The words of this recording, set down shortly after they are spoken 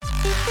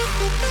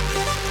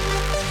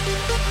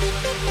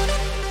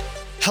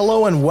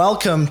Hello and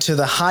welcome to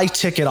the High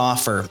Ticket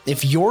Offer.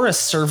 If you're a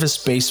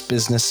service-based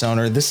business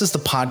owner, this is the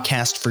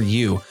podcast for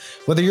you.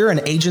 Whether you're an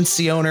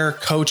agency owner,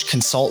 coach,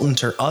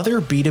 consultant, or other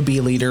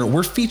B2B leader,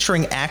 we're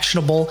featuring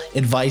actionable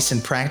advice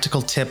and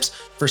practical tips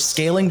for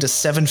scaling to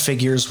 7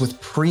 figures with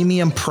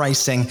premium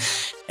pricing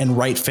and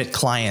right fit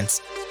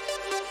clients.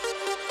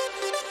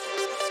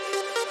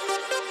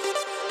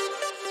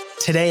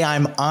 Today,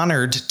 I'm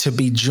honored to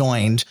be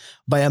joined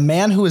by a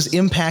man who has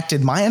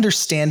impacted my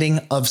understanding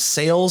of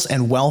sales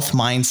and wealth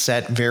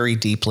mindset very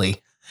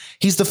deeply.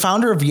 He's the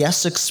founder of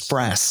Yes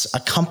Express, a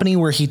company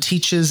where he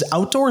teaches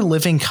outdoor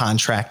living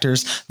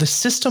contractors the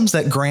systems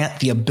that grant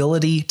the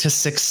ability to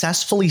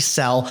successfully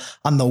sell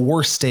on the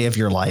worst day of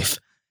your life.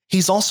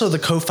 He's also the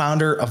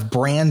co-founder of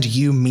Brand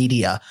You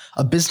Media,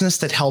 a business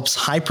that helps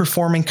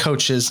high-performing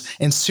coaches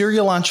and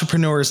serial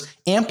entrepreneurs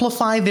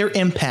amplify their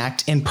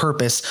impact and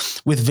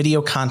purpose with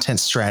video content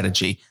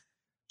strategy.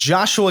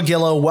 Joshua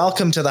Gillow,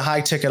 welcome to the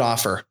High Ticket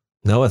Offer.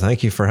 Noah,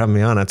 thank you for having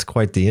me on. That's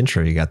quite the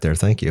intro you got there.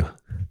 Thank you.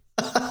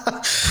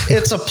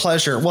 It's a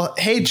pleasure. Well,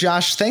 hey,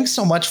 Josh, thanks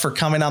so much for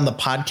coming on the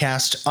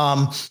podcast.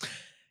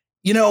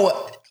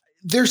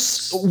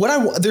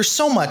 There's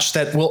so much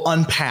that we'll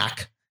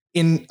unpack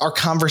in our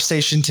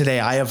conversation today,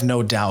 I have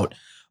no doubt.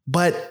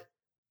 But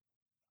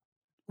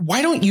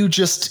why don't you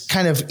just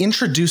kind of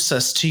introduce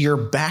us to your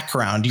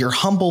background, your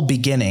humble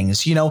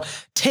beginnings?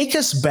 Take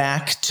us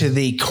back to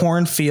the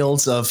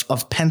cornfields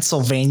of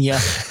Pennsylvania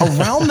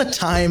around the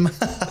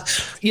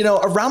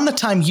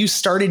time you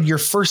started your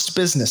first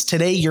business.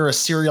 Today, you're a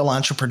serial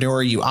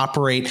entrepreneur. You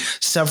operate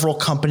several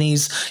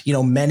companies,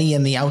 many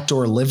in the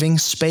outdoor living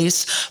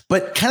space.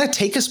 But kind of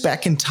take us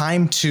back in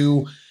time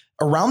to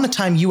around the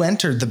time you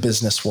entered the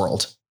business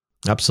world.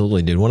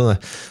 Absolutely, dude. One of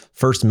the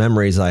first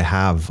memories I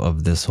have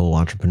of this whole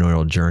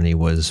entrepreneurial journey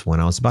was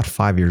when I was about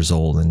 5 years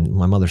old, and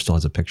my mother still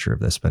has a picture of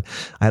this, but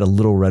I had a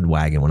little red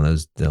wagon, one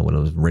of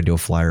those radio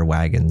flyer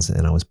wagons,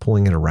 and I was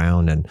pulling it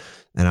around, and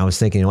I was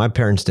thinking, my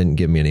parents didn't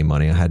give me any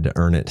money. I had to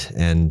earn it.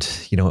 And,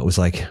 it was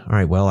like, all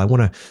right, well,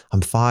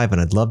 I'm 5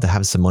 and I'd love to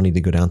have some money to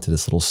go down to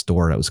this little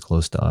store that was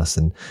close to us.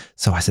 And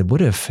so I said,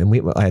 what if,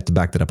 I had to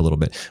back that up a little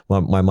bit.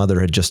 Well, my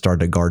mother had just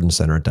started a garden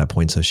center at that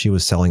point. So she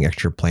was selling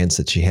extra plants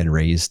that she had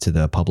raised to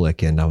the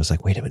public. And I was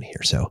like, wait a minute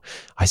here. So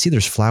I see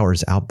there's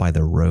flowers out by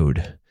the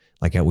road.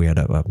 Like we had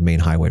a main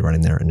highway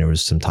running there and there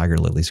was some tiger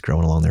lilies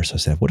growing along there. So I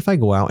said, what if I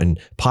go out and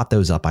pot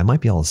those up? I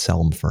might be able to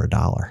sell them for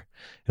 $1.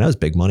 And that was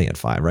big money at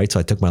 5, right? So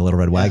I took my little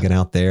red wagon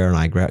out there and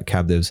I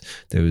grabbed those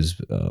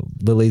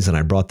lilies and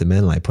I brought them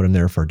in and I put them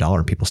there for $1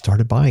 and people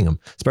started buying them,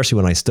 especially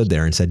when I stood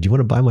there and said, do you want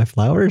to buy my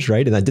flowers?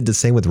 Right. And I did the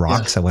same with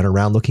rocks. I went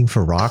around looking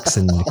for rocks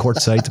and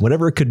quartzites,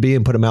 whatever it could be,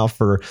 and put them out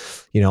for,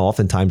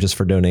 oftentimes just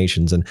for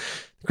donations. And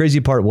the crazy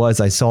part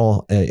was I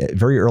saw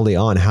very early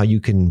on how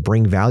you can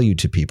bring value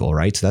to people,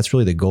 right? So that's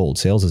really the goal.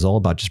 Sales is all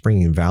about just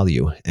bringing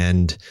value.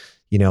 And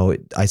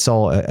I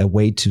saw a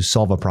way to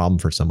solve a problem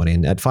for somebody.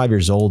 And at 5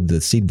 years old,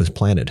 the seed was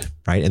planted,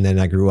 right? And then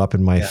I grew up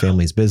in my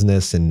family's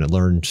business and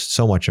learned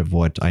so much of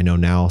what I know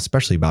now,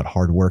 especially about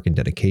hard work and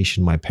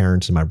dedication. My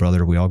parents and my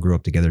brother, we all grew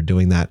up together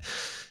doing that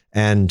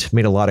and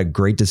made a lot of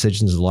great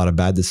decisions, a lot of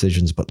bad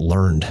decisions, but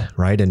learned,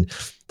 right? And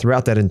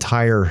throughout that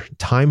entire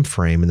time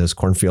frame in those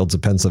cornfields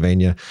of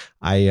Pennsylvania,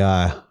 we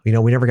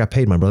never got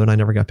paid. My brother and I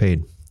never got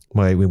paid.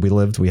 We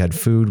lived, we had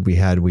food,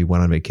 we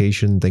went on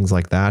vacation, things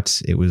like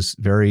that. It was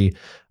very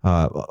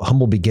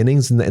humble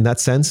beginnings in that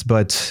sense.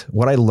 But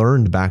what I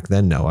learned back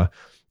then, Noah,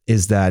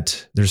 is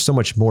that there's so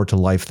much more to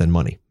life than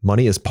money.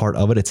 Money is part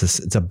of it.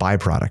 It's a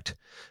byproduct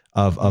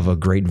of a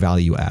great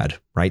value add,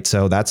 right?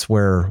 So that's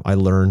where I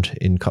learned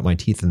and cut my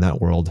teeth in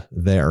that world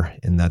there.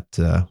 And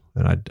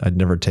I'd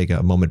never take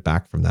a moment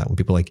back from that. When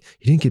people are like,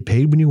 you didn't get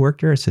paid when you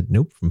worked there? I said,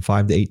 nope, from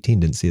 5 to 18,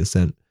 didn't see a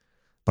cent.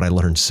 But I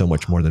learned so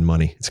much more than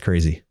money. It's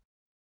crazy.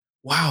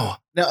 Wow.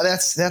 No,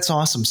 that's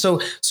awesome.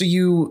 So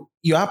you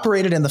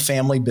operated in the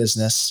family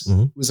business,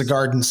 It was a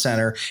garden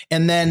center.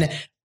 And then,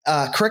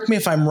 correct me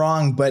if I'm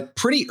wrong, but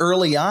pretty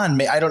early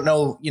on, I don't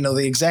know,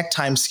 the exact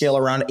time scale,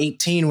 around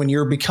 18, when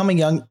you're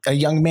becoming a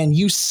young man,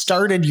 you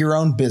started your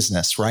own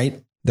business,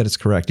 right? That is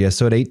correct. Yeah.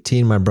 So at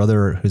 18, my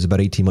brother, who's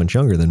about 18 months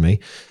younger than me,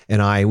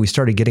 and we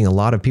started getting a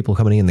lot of people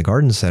coming in the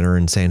garden center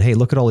and saying, hey,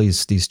 look at all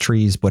these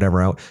trees, whatever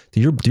out.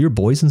 Do your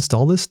boys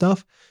install this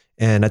stuff?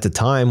 And at the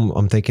time,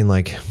 I'm thinking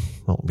like,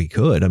 well, we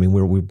could. I mean,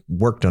 we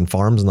worked on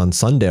farms and on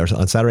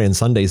Saturday and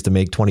Sundays to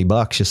make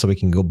 $20 just so we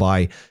can go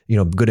buy,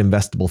 good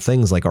investable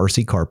things like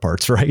RC car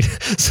parts, right?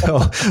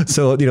 So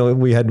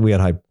we had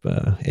high,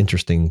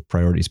 interesting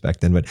priorities back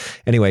then. But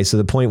anyway, so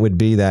the point would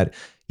be that,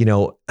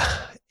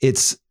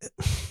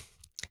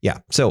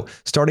 So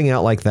starting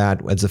out like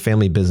that as a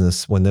family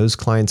business, when those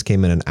clients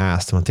came in and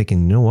asked, I'm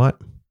thinking, you know what?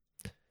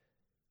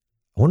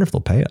 I wonder if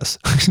they'll pay us.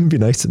 It'd be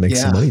nice to make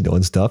some money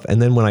doing stuff.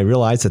 And then when I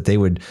realized that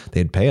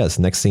they'd pay us,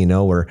 next thing you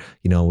know,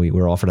 we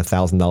were offered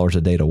 $1,000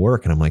 a day to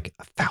work. And I'm like,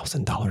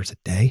 $1,000 a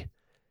day?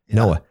 Yeah.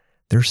 Noah,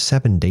 there's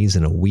 7 days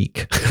in a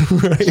week,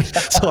 right?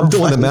 So I'm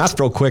doing the math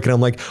real quick and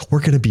I'm like, we're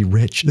going to be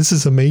rich. This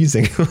is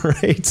amazing,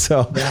 right?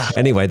 So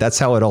anyway, that's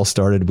how it all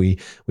started. We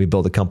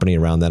built a company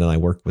around that, and I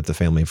worked with the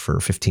family for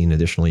 15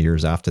 additional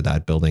years after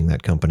that, building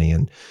that company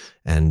and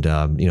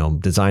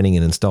designing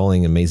and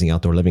installing amazing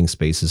outdoor living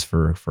spaces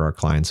for our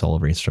clients all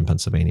over Eastern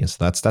Pennsylvania.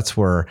 So that's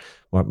where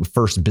my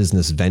first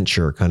business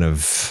venture kind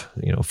of,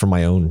 from our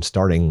own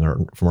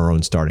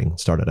starting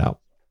started out.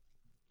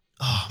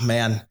 Oh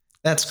man,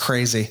 that's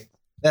crazy.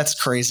 That's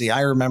crazy.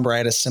 I remember I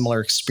had a similar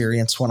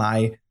experience when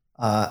I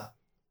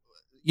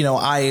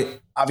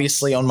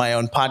obviously own my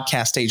own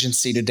podcast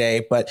agency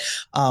today, but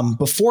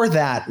before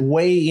that,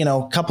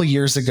 a couple of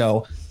years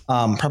ago,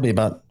 probably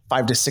about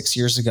 5 to 6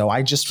 years ago,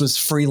 I just was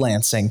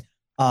freelancing.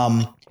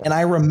 And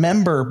I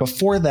remember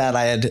before that,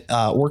 I had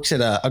worked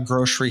at a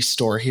grocery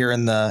store here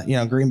in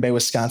the Green Bay,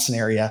 Wisconsin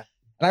area.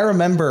 And I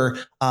remember,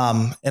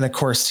 and of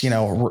course,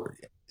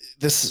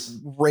 this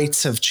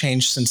rates have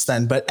changed since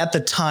then, but at the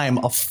time,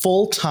 a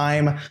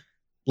full-time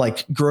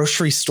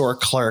grocery store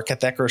clerk at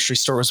that grocery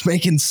store was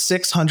making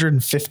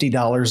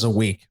 $650 a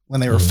week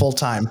when they were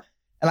full-time.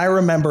 And I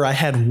remember I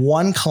had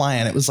one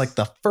client. It was like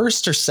the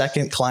first or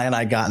second client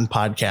I got in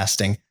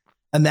podcasting.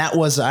 And that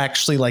was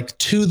actually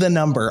to the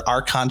number.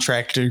 Our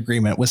contract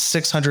agreement was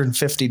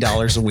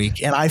 $650 a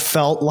week. And I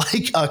felt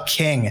like a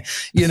king,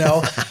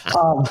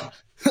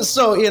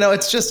 So,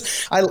 it's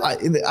just,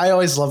 I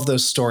always love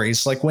those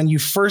stories. Like when you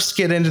first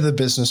get into the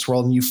business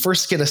world and you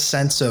first get a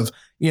sense of,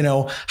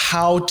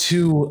 how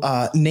to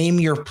name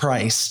your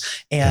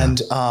price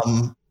and,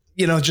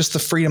 just the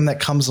freedom that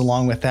comes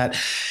along with that.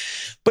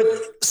 But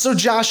so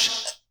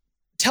Josh,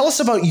 tell us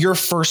about your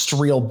first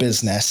real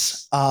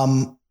business.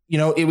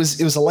 It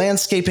was a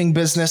landscaping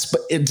business,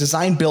 but it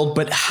design build,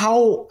 but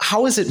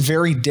how is it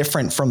very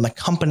different from the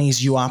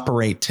companies you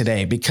operate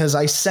today? Because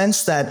I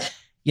sense that,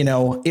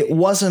 it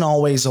wasn't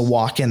always a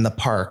walk in the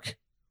park.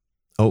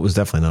 Oh, it was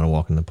definitely not a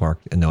walk in the park.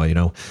 And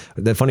no,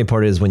 the funny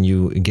part is when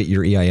you get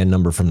your EIN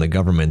number from the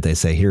government, they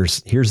say,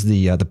 here's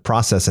the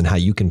process and how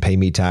you can pay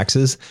me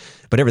taxes,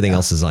 but everything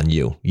else is on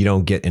you. You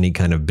don't get any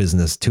kind of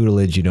business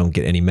tutelage. You don't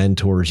get any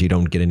mentors. You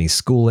don't get any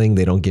schooling.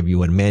 They don't give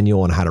you a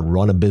manual on how to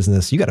run a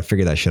business. You got to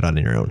figure that shit out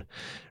on your own.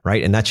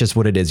 Right. And that's just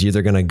what it is. You're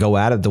either going to go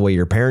at it the way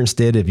your parents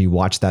did, if you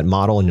watch that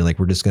model and you're like,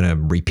 we're just going to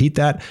repeat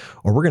that,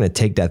 or we're going to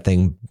take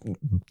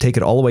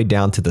it all the way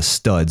down to the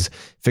studs,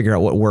 figure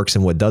out what works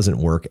and what doesn't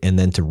work, and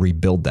then to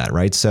rebuild that.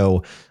 Right.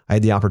 So I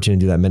had the opportunity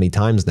to do that many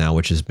times now,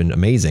 which has been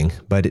amazing.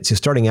 But it's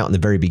just starting out in the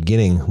very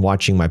beginning,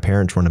 watching my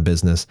parents run a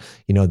business.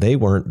 They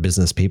weren't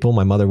business people.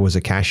 My mother was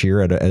a cashier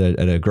at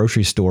a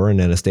grocery store and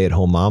then a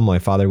stay-at-home mom. My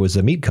father was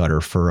a meat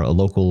cutter for a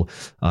local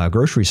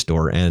grocery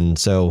store. And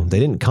so they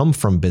didn't come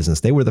from business.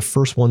 They were the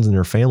first ones in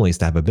their families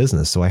to have a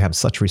business. So I have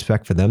such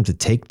respect for them to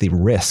take the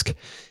risk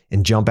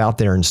and jump out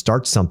there and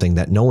start something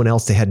that no one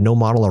else, they had no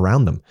model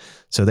around them.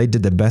 So they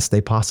did the best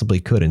they possibly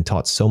could and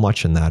taught so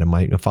much in that. And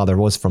my father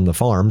was from the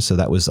farm. So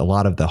that was a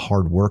lot of the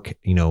hard work,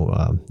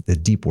 the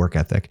deep work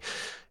ethic.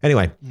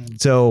 Anyway,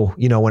 so,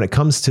 when it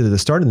comes to the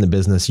start in the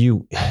business,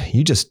 you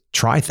just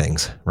try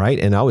things, right?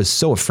 And I was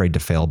so afraid to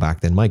fail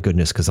back then, my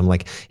goodness, because I'm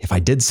like, if I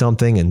did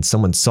something and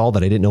someone saw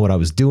that I didn't know what I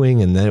was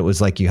doing, and then it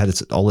was like you had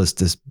all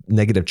this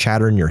negative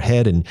chatter in your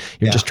head and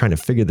you're just trying to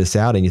figure this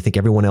out and you think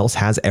everyone else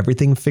has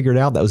everything figured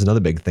out. That was another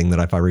big thing that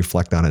if I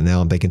reflect on it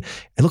now, I'm thinking,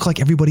 it looked like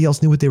everybody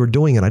else knew what they were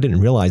doing. And I didn't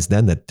realize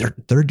then that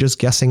they're just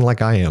guessing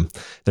like I am.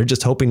 They're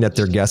just hoping that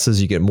their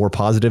guesses, you get more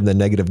positive than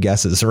negative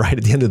guesses, right?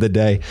 At the end of the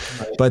day.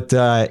 Right. But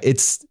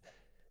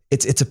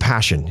it's a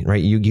passion,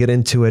 right? You get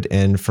into it.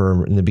 And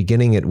in the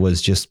beginning, it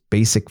was just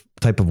basic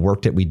type of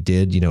work that we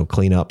did,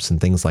 cleanups and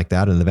things like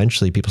that. And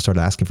eventually people started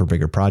asking for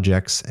bigger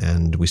projects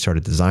and we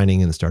started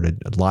designing and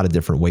started a lot of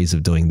different ways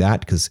of doing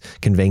that, because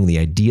conveying the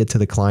idea to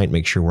the client,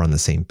 make sure we're on the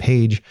same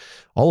page,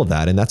 all of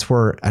that. And that's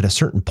where at a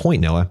certain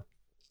point, Noah,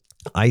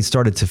 I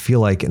started to feel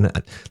like, and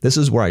this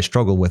is where I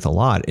struggle with a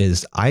lot,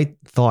 is I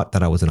thought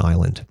that I was an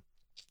island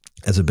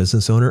as a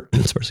business owner,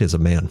 especially as a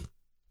man.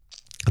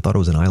 I thought it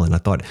was an island. I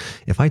thought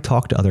if I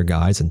talked to other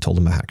guys and told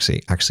them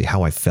actually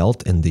how I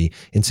felt and the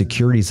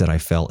insecurities that I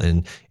felt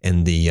and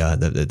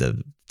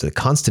the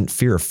constant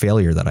fear of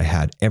failure that I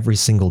had every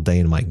single day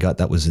in my gut,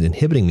 that was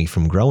inhibiting me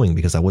from growing,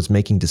 because I was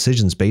making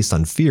decisions based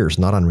on fears,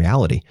 not on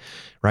reality,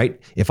 right?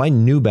 If I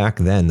knew back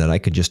then that I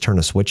could just turn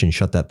a switch and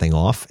shut that thing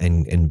off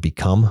and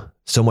become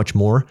so much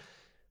more,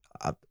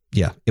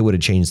 it would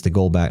have changed the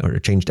goal back, or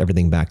changed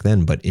everything back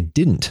then, but it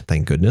didn't,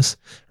 thank goodness,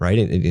 right?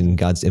 In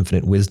God's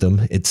infinite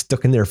wisdom, it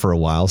stuck in there for a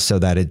while so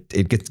that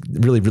it gets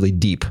really, really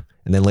deep.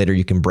 And then later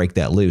you can break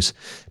that loose.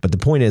 But the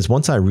point is,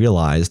 once I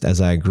realized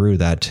as I grew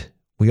that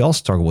we all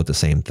struggle with the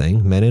same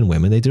thing, men and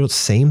women, they do the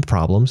same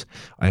problems.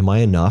 Am I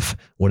enough?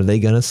 What are they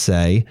going to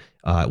say?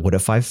 What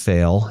if I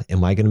fail?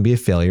 Am I going to be a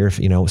failure?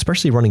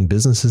 Especially running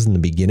businesses in the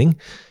beginning,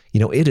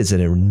 it is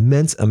an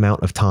immense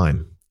amount of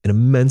time. An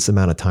immense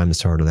amount of time to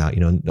start it out.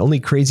 Only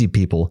crazy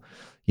people,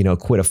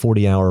 quit a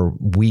 40-hour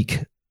week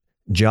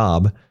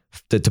job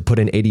to put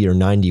in 80 or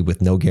 90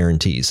 with no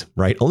guarantees,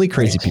 right? Only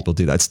crazy people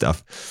do that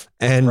stuff.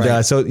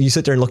 And so you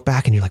sit there and look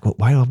back and you're like,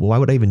 well, why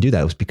would I even do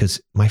that? It was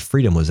because my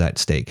freedom was at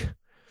stake.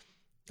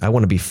 I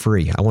want to be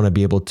free. I want to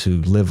be able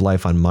to live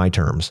life on my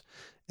terms.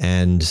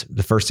 And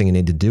the first thing I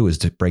need to do is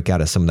to break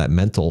out of some of that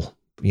mental,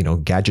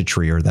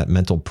 gadgetry or that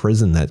mental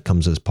prison that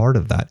comes as part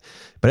of that.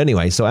 But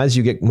anyway, so as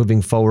you get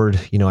moving forward,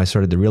 I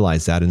started to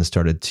realize that and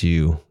started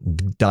to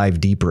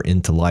dive deeper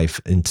into life,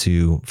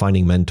 into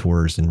finding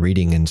mentors and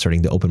reading and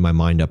starting to open my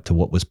mind up to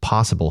what was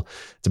possible.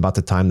 It's about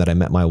the time that I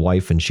met my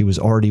wife, and she was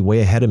already way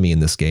ahead of me in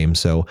this game.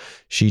 So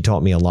she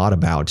taught me a lot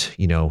about,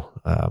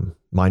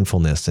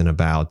 mindfulness and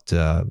about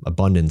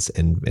abundance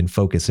and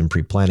focus and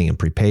pre-planning and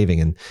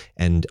pre-paving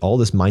and all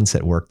this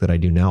mindset work that I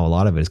do now. A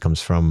lot of it comes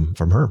from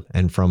her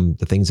and from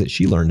the things that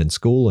she learned in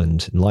school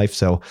and in life.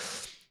 So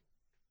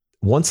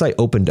once I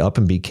opened up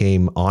and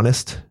became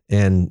honest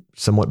and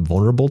somewhat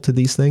vulnerable to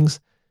these things,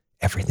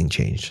 everything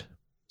changed.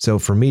 So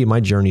for me, my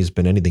journey has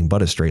been anything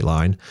but a straight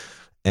line.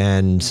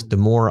 And the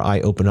more I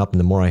open up and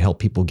the more I help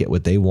people get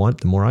what they want,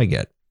 the more I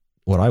get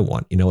what I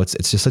want.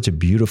 It's just such a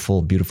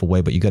beautiful, beautiful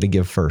way, but you got to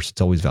give first.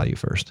 It's always value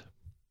first.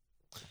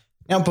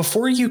 Now,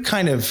 before you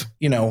kind of,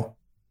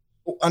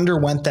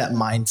 underwent that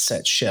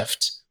mindset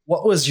shift,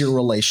 what was your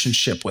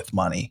relationship with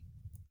money?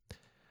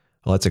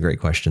 Well, that's a great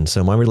question.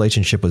 So my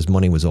relationship with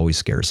money was always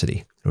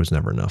scarcity. There was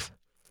never enough,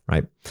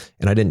 right?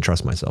 And I didn't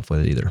trust myself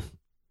with it either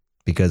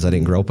because I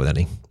didn't grow up with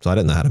any. So I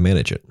didn't know how to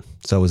manage it.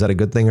 So was that a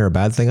good thing or a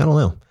bad thing? I don't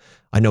know.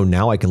 I know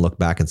now I can look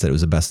back and say it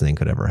was the best thing that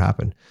could ever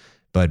happen.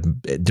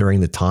 But during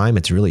the time,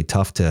 it's really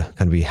tough to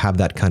kind of have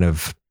that kind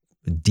of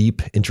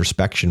deep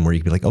introspection where you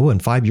can be like, oh, in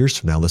 5 years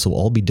from now, this will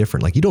all be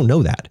different. Like, you don't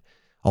know that.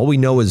 All we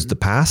know is the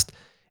past.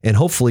 And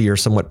hopefully you're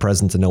somewhat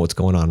present to know what's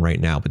going on right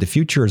now. But the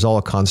future is all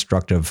a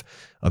construct of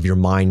your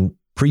mind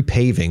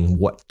pre-paving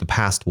what the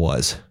past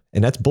was.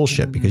 And that's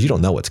bullshit because you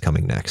don't know what's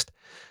coming next.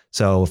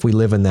 So if we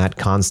live in that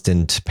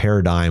constant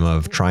paradigm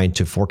of trying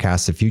to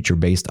forecast the future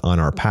based on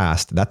our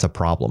past, that's a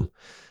problem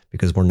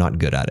because we're not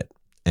good at it.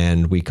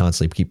 And we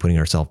constantly keep putting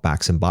ourselves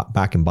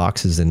back in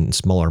boxes and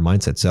smaller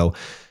mindsets. So,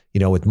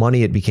 with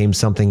money, it became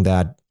something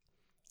that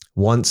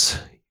once,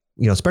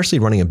 especially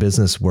running a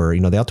business where,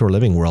 the outdoor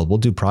living world, we'll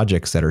do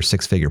projects that are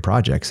 6-figure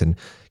projects. And,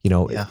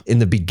 in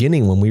the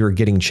beginning, when we were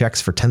getting checks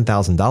for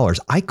 $10,000,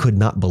 I could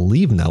not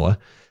believe, Noah,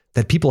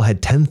 that people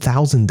had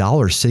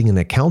 $10,000 sitting in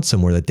an account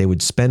somewhere that they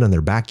would spend on their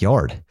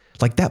backyard.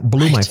 Like, that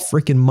blew my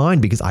freaking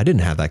mind because I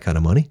didn't have that kind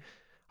of money.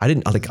 I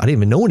didn't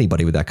even know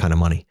anybody with that kind of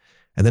money.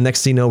 And the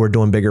next thing you know, we're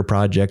doing bigger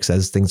projects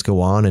as things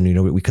go on.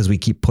 And, because we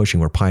keep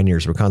pushing, we're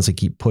pioneers. We're constantly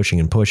keep pushing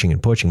and pushing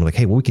and pushing. We're like,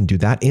 hey, well, we can do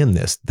that and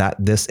this,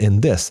 this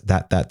and this,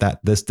 that,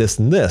 this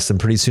and this. And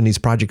pretty soon these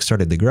projects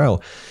started to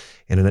grow.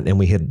 And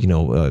we hit,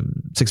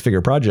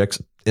 6-figure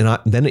projects. And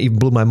then it even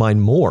blew my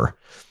mind more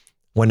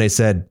when they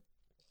said,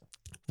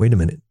 wait a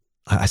minute.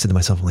 I said to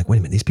myself, I'm like, wait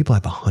a minute, these people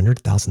have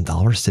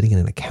 $100,000 sitting in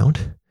an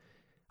account.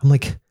 I'm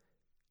like,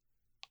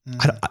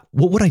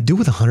 what would I do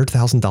with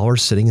 $100,000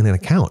 sitting in an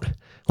account?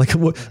 Like,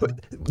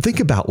 think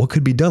about what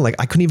could be done. Like,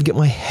 I couldn't even get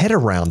my head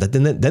around that.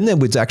 Then they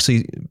would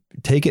actually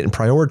take it and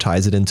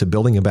prioritize it into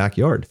building a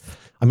backyard.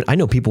 I mean, I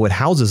know people with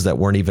houses that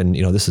weren't even,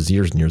 this is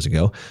years and years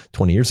ago,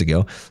 20 years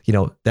ago,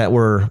 that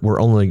were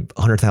only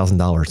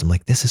 $100,000. I'm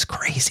like, this is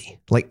crazy.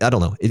 Like, I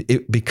don't know.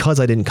 Because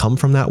I didn't come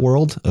from that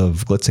world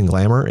of glitz and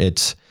glamour,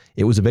 it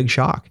was a big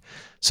shock.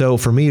 So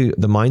for me,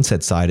 the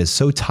mindset side is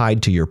so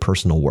tied to your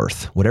personal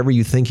worth. Whatever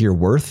you think you're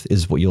worth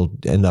is what you'll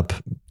end up,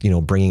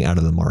 bringing out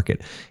of the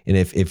market. And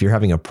if you're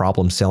having a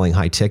problem selling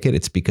high ticket,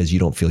 it's because you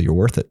don't feel you're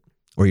worth it,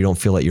 or you don't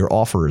feel that your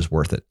offer is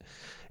worth it.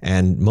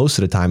 And most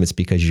of the time it's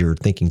because you're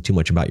thinking too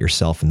much about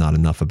yourself and not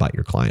enough about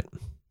your client,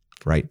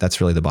 right?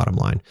 That's really the bottom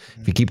line.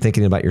 If you keep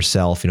thinking about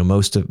yourself,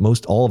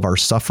 most all of our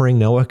suffering,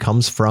 Noah,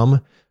 comes from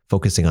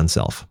focusing on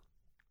self.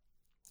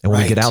 And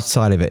when we get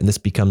outside of it, and this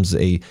becomes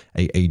a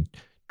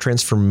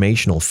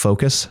transformational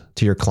focus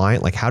to your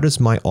client, like, how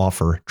does my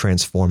offer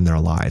transform their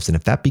lives? And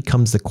if that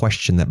becomes the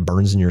question that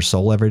burns in your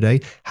soul every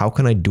day, how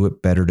can I do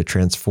it better to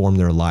transform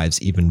their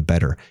lives even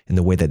better in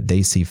the way that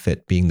they see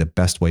fit being the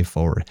best way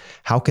forward?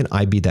 How can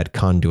I be that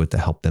conduit to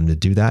help them to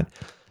do that?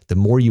 The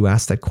more you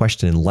ask that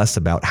question and less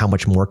about how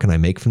much more can I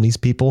make from these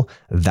people,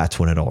 that's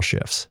when it all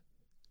shifts.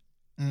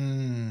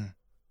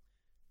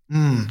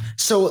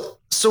 So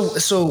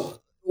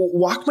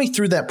walk me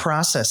through that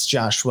process,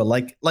 Joshua.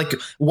 Like,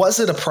 was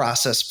it a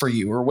process for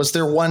you, or was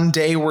there one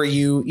day where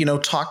you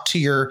talked to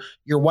your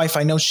wife?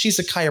 I know she's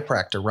a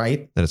chiropractor,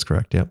 right? That is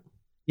correct. Yep.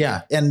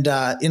 Yeah. And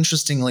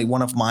interestingly,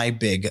 one of my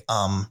big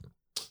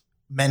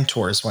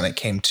mentors when it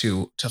came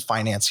to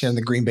finance here in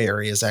the Green Bay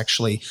area is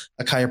actually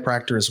a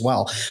chiropractor as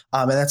well.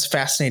 And that's a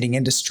fascinating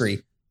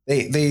industry.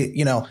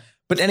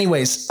 But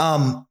anyways,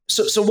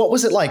 so what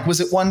was it like? Was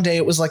it one day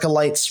it was like a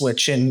light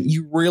switch and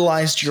you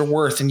realized your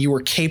worth and you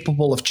were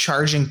capable of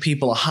charging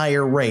people a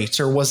higher rate?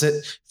 Or was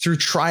it through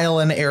trial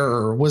and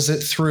error? Was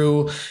it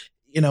through,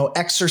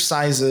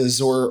 exercises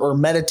or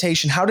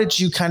meditation? How did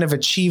you kind of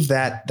achieve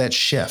that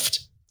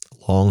shift?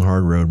 Long,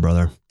 hard road,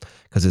 brother.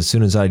 Because as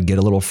soon as I'd get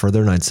a little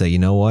further and I'd say, you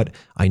know what,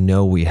 I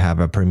know we have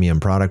a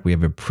premium product, we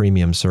have a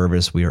premium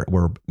service,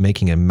 we're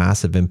making a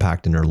massive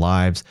impact in their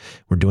lives,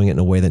 we're doing it in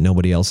a way that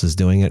nobody else is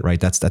doing it, right?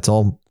 That's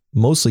all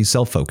mostly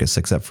self-focused,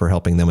 except for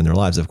helping them in their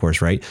lives, of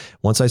course, right?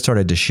 Once I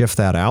started to shift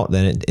that out,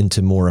 then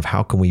into more of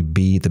how can we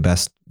be the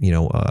best,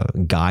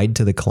 guide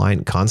to the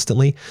client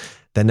constantly,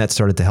 then that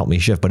started to help me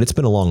shift. But it's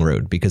been a long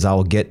road because I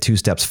will get 2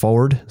 steps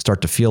forward,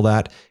 start to feel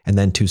that, and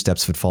then 2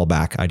 steps would fall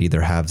back. I'd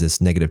either have this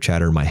negative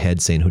chatter in my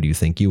head saying, who do you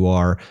think you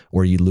are?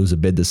 Or you lose a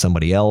bid to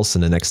somebody else.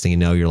 And the next thing you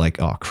know, you're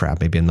like, oh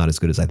crap, maybe I'm not as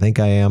good as I think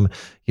I am.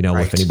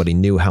 Right. If anybody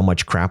knew how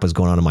much crap was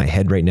going on in my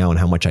head right now and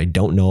how much I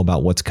don't know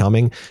about what's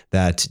coming,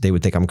 that they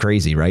would think I'm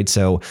crazy, right?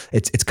 So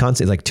it's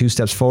constant, like 2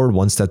 steps forward,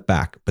 1 step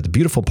back. But the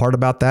beautiful part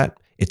about that,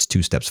 it's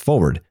 2 steps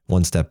forward,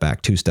 1 step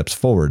back, 2 steps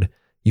forward.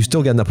 You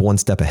still get up 1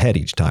 step ahead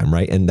each time,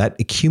 right? And that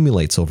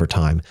accumulates over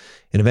time.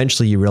 And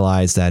eventually you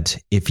realize that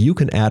if you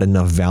can add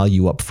enough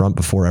value up front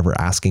before ever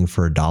asking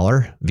for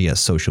 $1 via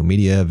social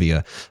media,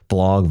 via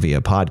blog,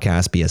 via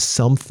podcast, via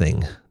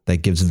something that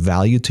gives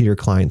value to your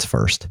clients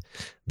first,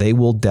 they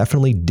will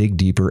definitely dig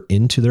deeper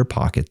into their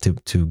pocket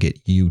to get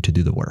you to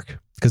do the work.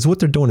 Because what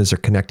they're doing is they're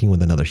connecting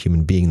with another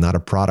human being, not a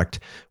product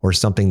or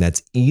something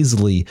that's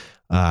easily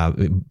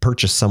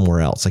purchased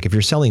somewhere else. Like if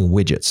you're selling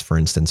widgets, for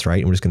instance, right?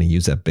 And we're just going to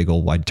use that big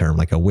old wide term,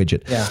 like a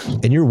widget. Yeah.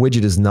 And your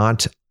widget is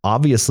not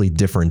obviously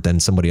different than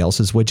somebody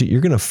else's widget.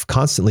 You're going to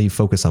constantly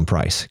focus on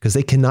price because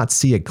they cannot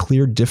see a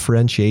clear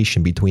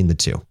differentiation between the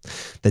two.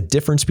 The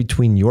difference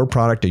between your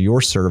product or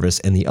your service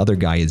and the other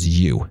guy is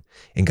you.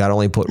 And God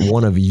only put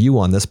one of you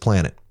on this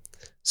planet.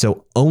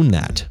 So own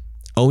that.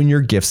 Own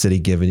your gifts that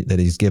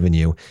he's given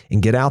you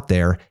and get out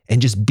there and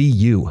just be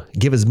you.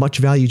 Give as much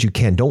value as you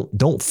can.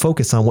 Don't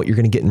focus on what you're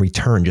going to get in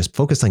return. Just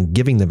focus on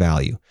giving the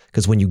value,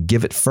 because when you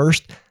give it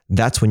first,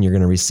 that's when you're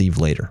going to receive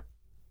later.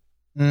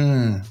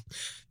 No,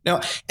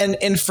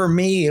 and for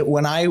me,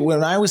 when I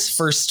was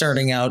first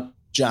starting out,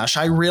 Josh,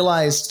 I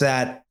realized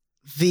that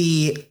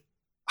the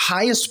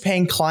highest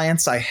paying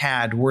clients I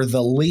had were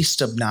the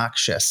least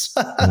obnoxious.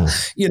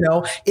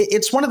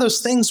 It's one of those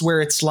things where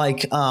it's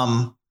like,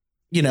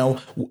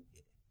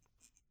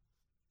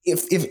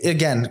 if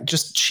again,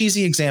 just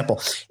cheesy example,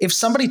 if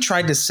somebody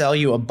tried to sell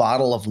you a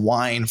bottle of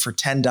wine for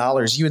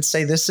 $10, you would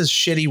say, this is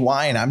shitty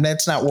wine.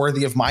 It's not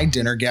worthy of my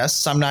dinner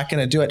guests. I'm not going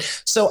to do it.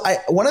 So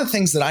one of the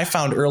things that I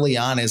found early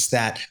on is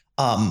that,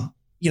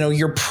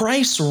 your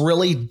price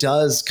really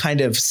does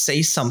kind of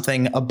say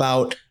something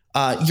about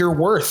your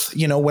worth,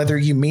 whether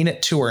you mean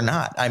it to or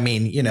not. I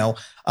mean,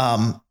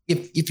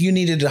 if you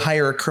needed to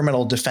hire a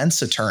criminal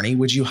defense attorney,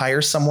 would you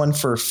hire someone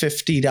for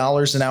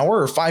 $50 an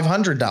hour or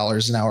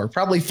 $500 an hour?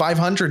 Probably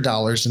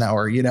 $500 an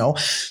hour,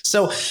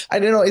 So I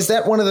don't know, is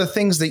that one of the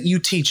things that you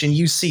teach and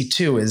you see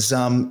too is,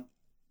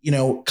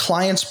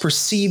 clients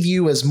perceive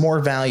you as more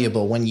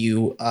valuable when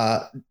you,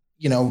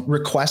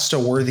 request a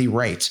worthy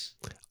rate?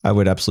 I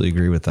would absolutely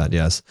agree with that.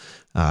 Yes.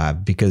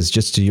 Because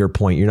just to your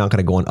point, you're not going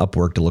to go on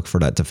Upwork to look for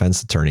that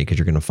defense attorney because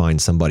you're going to find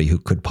somebody who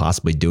could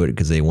possibly do it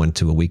because they went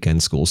to a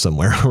weekend school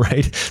somewhere,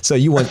 right? So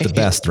you want the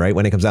best, right?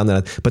 When it comes down to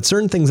that. But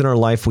certain things in our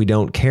life, we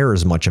don't care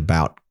as much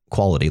about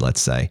quality, let's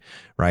say,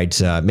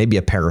 right? Maybe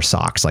a pair of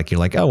socks. Like you're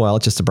like, oh, well,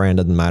 it's just a brand,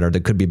 doesn't matter. There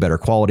could be better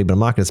quality, but I'm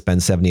not going to spend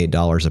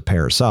 $78 a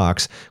pair of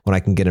socks when I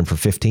can get them for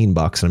 $15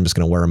 and I'm just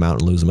going to wear them out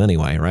and lose them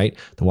anyway, right?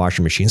 The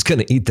washing machine's going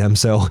to eat them.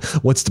 So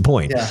what's the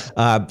point?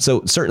 Yeah.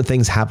 So certain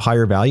things have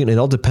higher value and it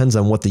all depends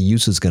on what the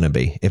use is going to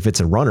be. If it's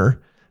a runner,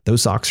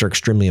 those socks are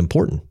extremely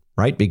important,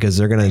 right? Because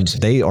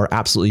they are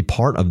absolutely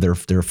part of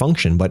their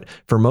function. But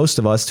for most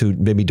of us who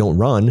maybe don't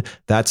run,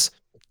 that's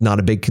not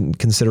a big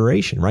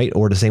consideration, right?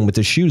 Or the same with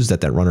the shoes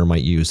that runner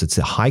might use. It's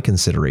a high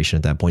consideration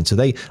at that point.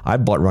 So I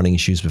bought running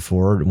shoes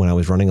before when I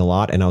was running a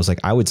lot. And I was like,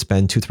 I would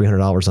spend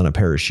 $200-$300 on a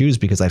pair of shoes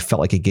because I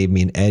felt like it gave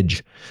me an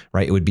edge,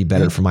 right? It would be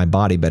better for my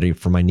body, better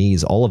for my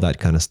knees, all of that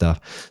kind of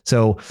stuff.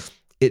 So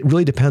it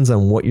really depends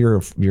on what your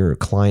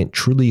client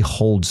truly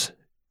holds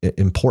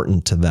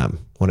important to them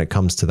when it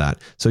comes to that.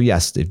 So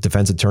yes, if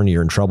defense attorney,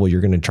 you're in trouble,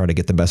 you're going to try to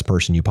get the best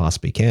person you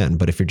possibly can.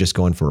 But if you're just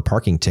going for a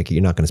parking ticket,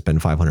 you're not going to spend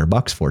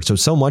 $500 for it.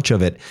 So much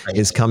of it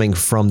is coming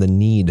from the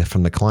need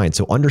from the client.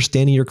 So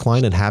understanding your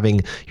client and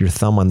having your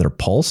thumb on their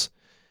pulse,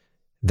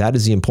 that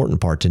is the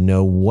important part, to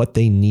know what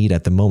they need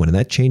at the moment. And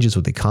that changes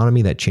with the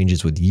economy, that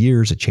changes with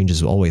years, it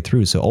changes all the way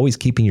through. So always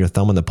keeping your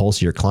thumb on the pulse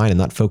of your client and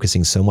not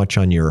focusing so much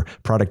on your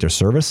product or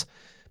service,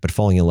 but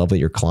falling in love with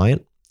your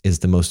client is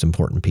the most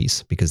important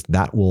piece, because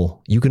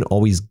you can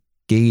always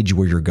gauge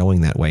where you're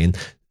going that way. And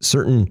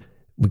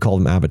we call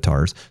them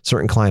avatars,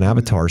 certain client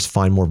avatars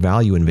find more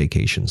value in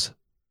vacations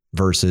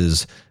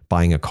versus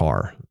buying a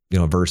car,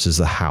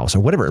 versus a house or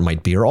whatever it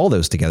might be, or all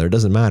those together. It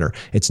doesn't matter.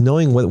 It's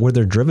knowing where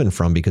they're driven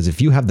from, because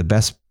if you have the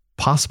best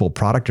possible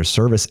product or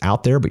service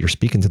out there, but you're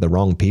speaking to the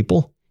wrong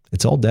people,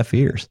 it's all deaf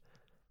ears.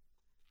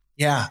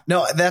 Yeah,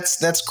 no,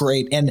 that's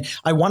great. And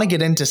I want to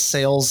get into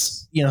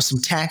sales, some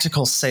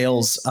tactical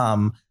sales,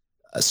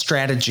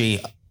 strategy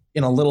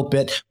in a little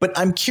bit, but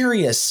I'm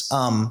curious,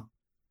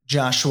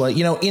 Joshua,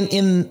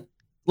 in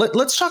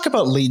Let's talk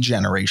about lead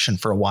generation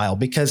for a while,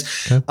 because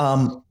Okay.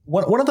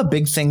 one of the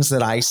big things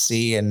that I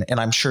see, and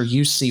I'm sure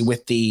you see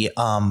with the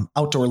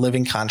outdoor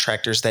living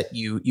contractors that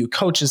you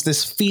coach, is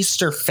this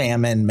feast or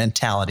famine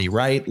mentality,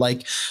 right?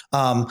 Like,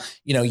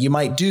 you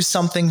might do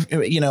something,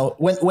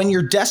 when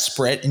you're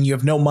desperate and you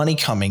have no money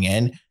coming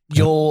in,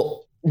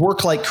 you'll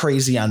work like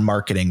crazy on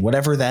marketing,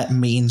 whatever that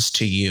means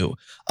to you.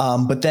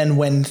 But then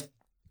when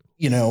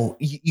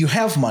you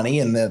have money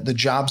and the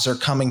jobs are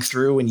coming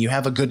through and you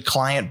have a good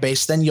client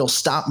base, then you'll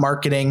stop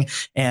marketing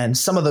and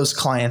some of those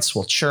clients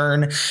will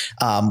churn,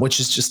 which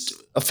is just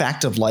a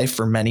fact of life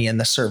for many in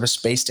the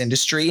service-based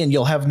industry, and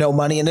you'll have no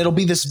money and it'll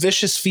be this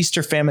vicious feast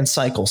or famine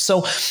cycle.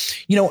 So,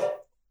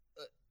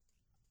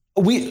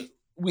 we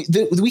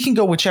can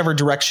go whichever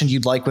direction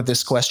you'd like with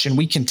this question.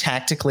 We can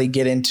tactically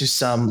get into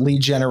some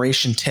lead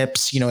generation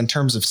tips, in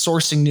terms of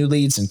sourcing new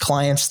leads and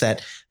clients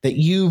that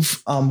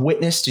you've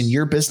witnessed in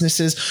your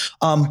businesses.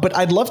 But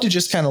I'd love to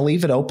just kind of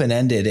leave it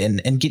open-ended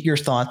and get your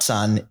thoughts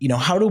on,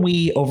 how do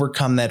we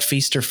overcome that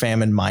feast or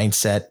famine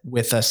mindset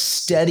with a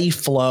steady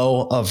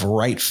flow of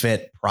right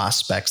fit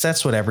prospects?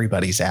 That's what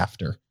everybody's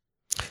after.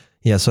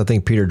 Yeah. So I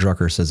think Peter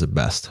Drucker says it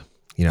best.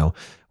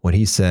 What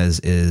he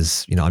says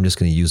is, I'm just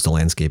going to use the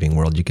landscaping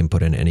world. You can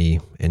put in any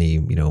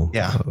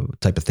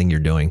type of thing you're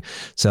doing.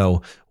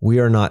 So we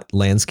are not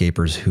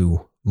landscapers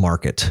who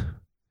market.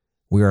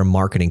 We are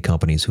marketing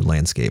companies who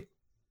landscape.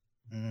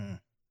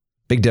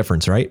 Big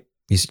difference, right?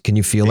 Can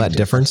you feel that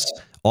difference?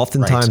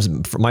 Oftentimes,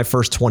 for my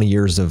first 20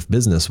 years of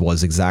business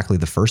was exactly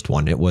the first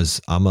one. It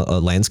was, I'm a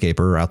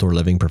landscaper, outdoor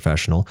living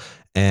professional,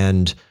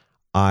 and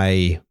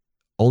I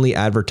only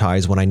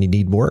advertise when I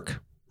need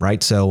work.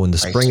 Right. So in the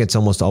spring, it's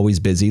almost always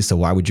busy. So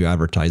why would you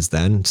advertise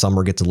then?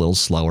 Summer gets a little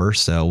slower.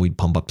 So we'd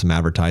pump up some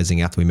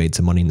advertising after we made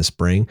some money in the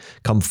spring.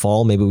 Come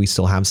fall, maybe we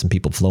still have some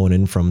people flowing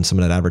in from some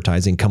of that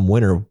advertising. Come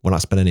winter, we're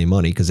not spending any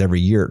money, because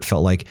every year it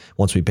felt like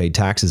once we paid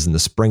taxes in the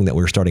spring that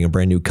we were starting a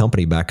brand new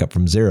company back up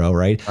from zero.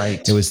 Right.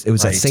 It was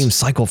that same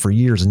cycle for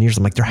years and years.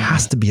 I'm like, there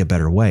has to be a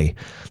better way.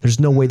 There's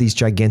no way these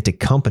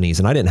gigantic companies,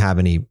 and I didn't have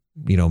any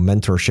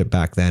mentorship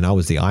back then. I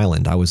was the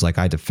island. I was like,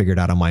 I had to figure it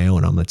out on my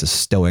own. I'm a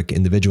stoic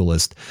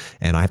individualist,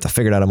 and I have to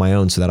figure it out on my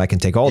own so that I can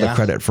take all the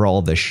credit for all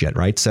of this shit.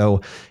 Right.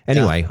 So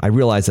anyway, I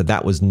realized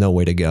that was no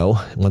way to go.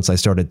 Once I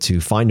started to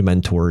find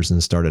mentors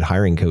and started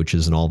hiring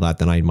coaches and all that,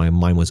 then my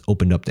mind was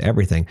opened up to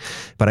everything.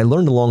 But I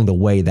learned along the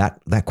way that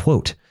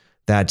quote,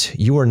 that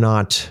you are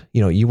not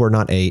a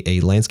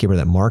landscaper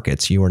that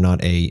markets. You are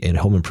not a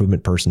home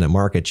improvement person that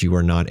markets. You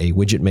are not a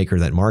widget maker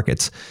that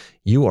markets.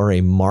 You are a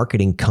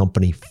marketing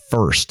company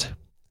first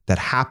that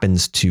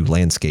happens to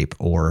landscape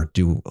or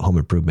do home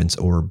improvements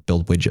or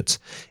build widgets.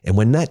 And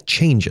when that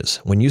changes,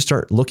 when you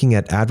start looking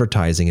at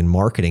advertising and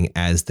marketing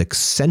as the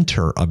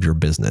center of your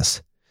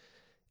business,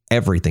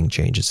 everything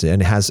changes.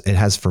 And it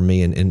has for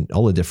me in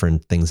all the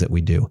different things that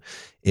we do.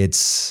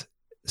 It's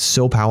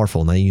so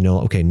powerful. Now,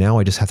 okay, now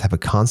I just have to have a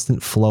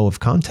constant flow of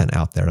content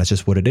out there. That's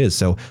just what it is.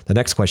 So the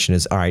next question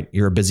is, all right,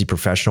 you're a busy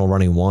professional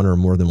running one or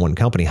more than one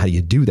company. How do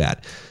you do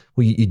that?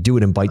 Well, you do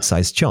it in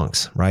bite-sized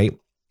chunks, right?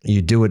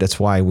 You do it. That's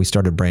why we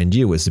started Brand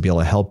U, is to be able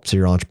to help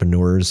serial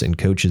entrepreneurs and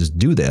coaches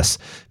do this,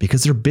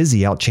 because they're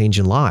busy out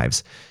changing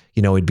lives.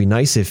 It'd be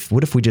nice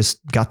what if we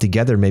just got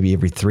together maybe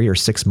every 3 or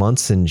 6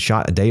 months and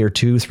shot a day or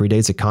 2, 3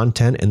 days of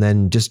content and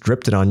then just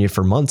dripped it on you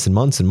for months and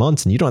months and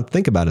months, and you don't have to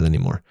think about it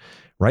anymore.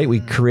 Right?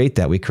 We create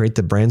that. We create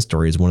the brand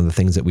story is one of the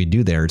things that we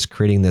do there. It's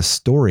creating this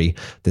story,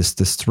 this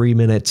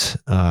 3-minute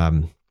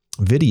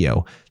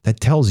video that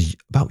tells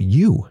about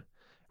you,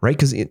 right?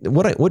 Because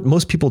what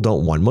most people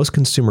don't want, most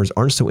consumers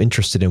aren't so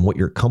interested in what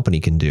your company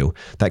can do,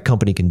 that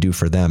company can do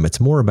for them. It's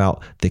more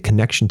about the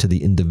connection to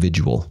the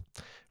individual,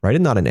 right?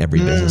 And not in every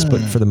business,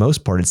 but for the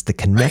most part, it's the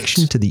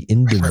connection to the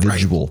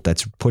individual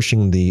that's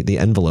pushing the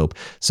envelope.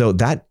 So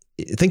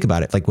think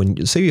about it. Like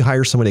when, say you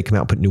hire somebody to come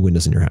out and put new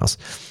windows in your house,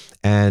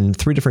 and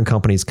 3 different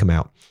companies come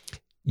out,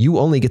 you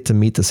only get to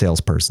meet the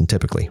salesperson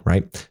typically,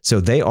 right? So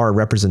they are a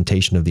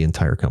representation of the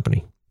entire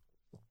company.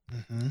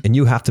 And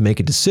you have to make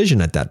a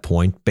decision at that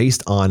point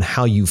based on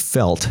how you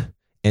felt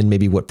and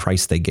maybe what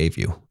price they gave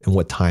you and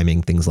what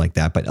timing, things like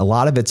that. But a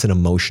lot of it's an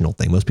emotional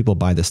thing. Most people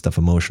buy this stuff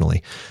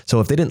emotionally. So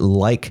if they didn't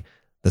like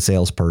the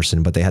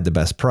salesperson, but they had the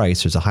best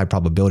price, there's a high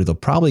probability they'll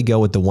probably go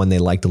with the one they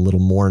liked a little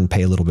more and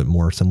pay a little bit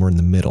more, somewhere in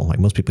the middle. Like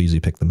most people usually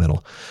pick the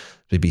middle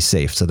to be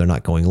safe. So they're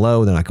not going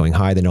low, they're not going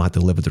high. They don't have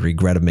to live with the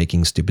regret of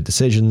making stupid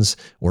decisions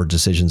or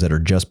decisions that are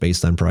just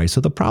based on price.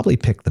 So they'll probably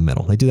pick the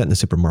middle. They do that in the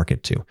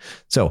supermarket too.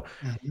 So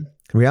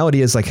the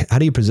reality is, like, how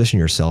do you position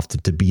yourself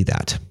to be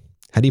that?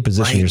 How do you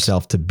position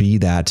yourself to be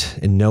that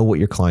and know what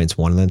your clients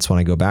want? And that's when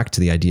I go back to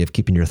the idea of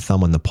keeping your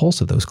thumb on the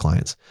pulse of those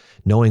clients,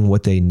 knowing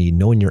what they need,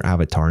 knowing your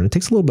avatar. And it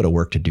takes a little bit of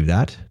work to do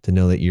that, to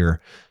know that you're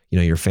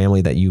your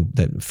family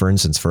that for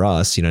instance, for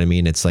us, you know what I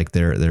mean? It's like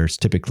there's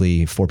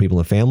typically 4 people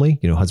in the family,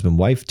 husband,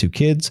 wife, 2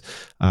 kids.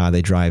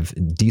 They drive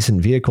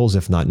decent vehicles,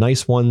 if not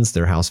nice ones.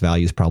 Their house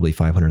value is probably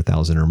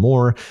 500,000 or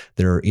more.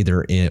 They're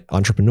either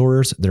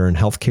entrepreneurs, they're in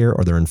healthcare,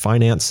 or they're in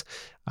finance.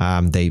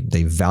 They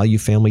value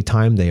family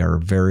time. They are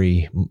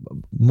very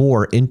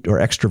more or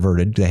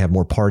extroverted. They have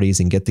more parties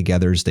and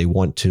get-togethers. They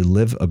want to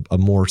live a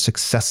more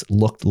success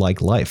looked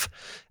like life.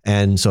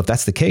 And so if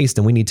that's the case,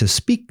 then we need to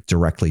speak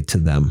directly to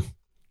them,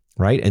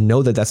 right? And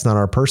know that that's not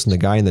our person. The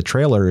guy in the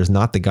trailer is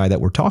not the guy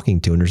that we're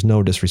talking to. And there's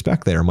no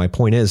disrespect there. My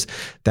point is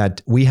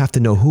that we have to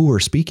know who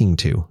we're speaking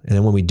to. And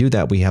then when we do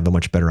that, we have a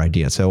much better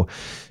idea. So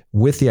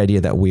with the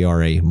idea that we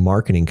are a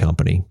marketing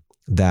company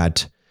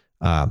that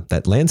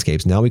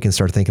landscapes, now we can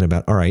start thinking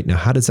about, all right, now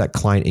how does that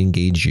client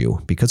engage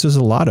you? Because there's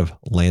a lot of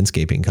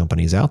landscaping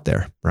companies out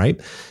there, right?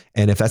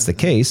 And if that's the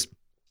case,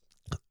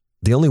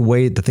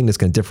 the thing that's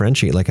going to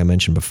differentiate, like I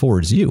mentioned before,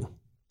 is you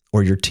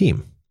or your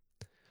team.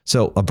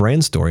 So a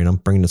brand story, and I'm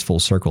bringing this full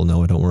circle,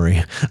 Noah, don't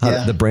worry.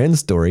 The brand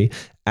story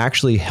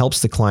actually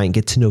helps the client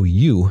get to know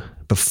you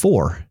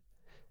before,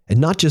 and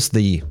not just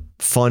the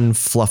fun,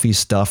 fluffy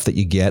stuff that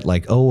you get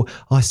like, oh,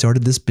 I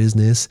started this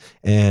business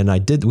and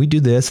we do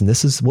this and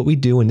this is what we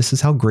do and this is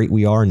how great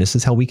we are and this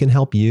is how we can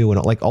help you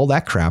and like all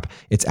that crap.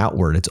 It's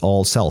outward. It's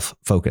all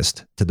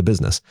self-focused to the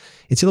business.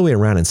 It's the other way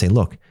around and say,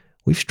 look,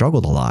 we've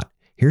struggled a lot.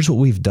 Here's what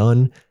we've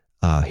done.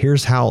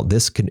 Here's how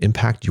this can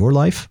impact your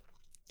life.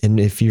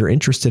 And if you're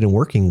interested in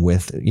working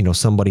with,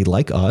 somebody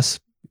like us,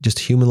 just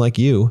human like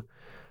you,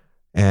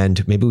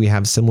 and maybe we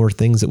have similar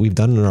things that we've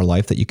done in our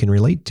life that you can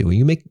relate to.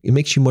 It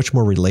makes you much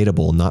more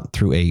relatable, not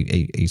through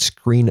a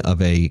screen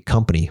of a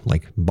company,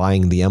 like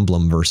buying the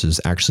emblem versus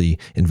actually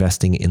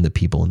investing in the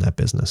people in that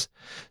business.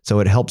 So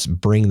it helps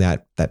bring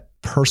that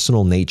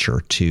personal nature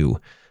to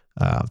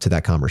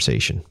that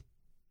conversation.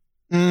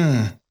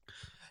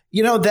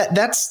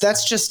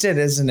 That's just it,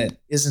 isn't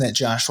it,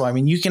 Joshua? I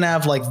mean, you can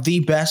have like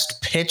the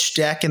best pitch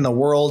deck in the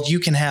world. You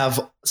can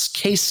have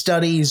case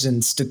studies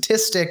and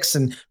statistics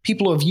and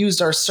people who have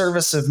used our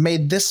service have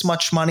made this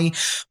much money,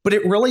 but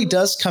it really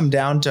does come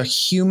down to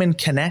human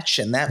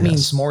connection. That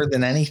means more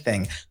than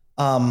anything.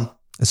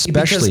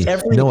 Especially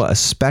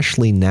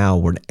now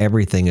when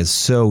everything is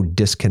so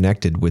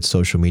disconnected with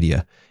social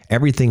media.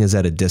 Everything is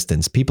at a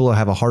distance. People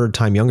have a harder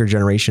time. Younger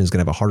generation is going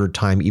to have a harder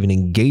time even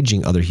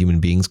engaging other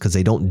human beings because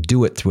they don't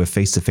do it through a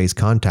face-to-face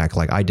contact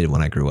like I did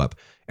when I grew up.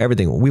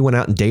 Everything. When we went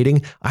out and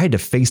dating, I had to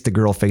face the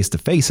girl face to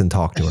face and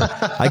talk to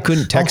her. I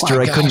couldn't text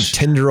her. I couldn't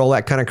Tinder, all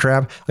that kind of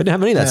crap. I didn't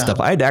have any of that stuff.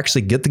 I had to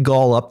actually get the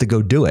gall up to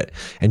go do it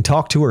and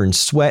talk to her and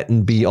sweat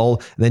and be all,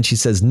 and then she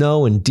says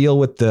no and deal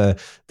with the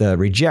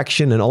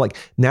rejection and all. Like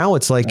now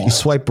it's like you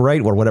swipe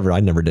right or whatever.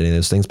 I never did any of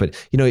those things,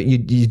 but you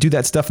do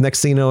that stuff.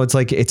 Next thing you know, it's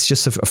like, it's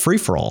just a free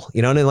for all,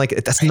 and like,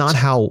 that's not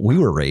how we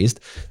were raised.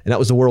 And that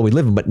was the world we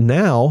live in. But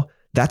now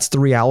that's the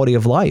reality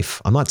of life.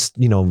 I'm not,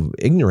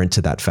 ignorant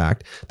to that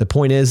fact. The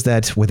point is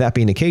that with that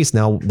being the case,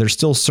 now there's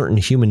still certain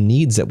human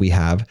needs that we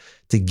have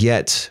to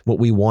get what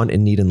we want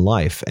and need in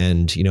life.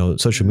 And,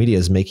 social media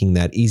is making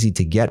that easy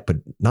to get, but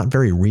not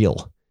very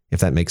real, if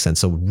that makes sense.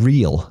 So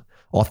real,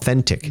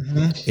 authentic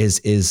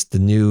is the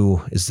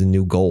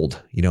new gold,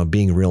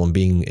 being real and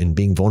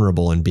being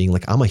vulnerable and being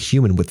like, I'm a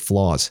human with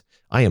flaws.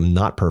 I am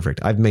not perfect.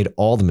 I've made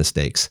all the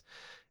mistakes.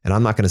 And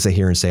I'm not going to sit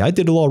here and say, I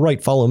did it all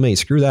right. Follow me.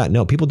 Screw that.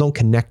 No, people don't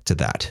connect to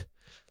that.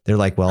 They're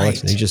like, well, You're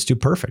just too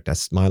perfect.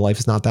 My life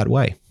is not that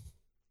way.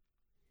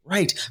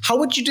 Right. How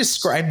would you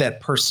describe that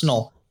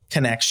personal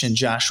connection,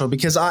 Joshua?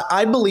 Because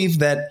I believe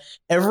that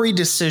every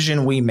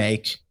decision we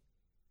make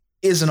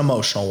is an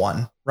emotional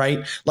one,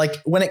 right? Like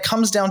when it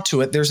comes down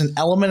to it, there's an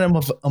element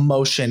of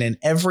emotion in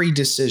every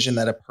decision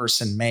that a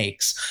person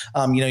makes.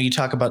 You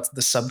talk about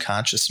the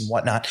subconscious and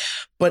whatnot,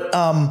 but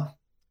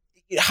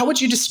how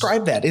would you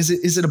describe that? Is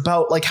it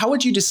about like, how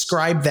would you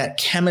describe that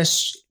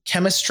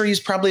chemistry is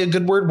probably a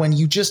good word when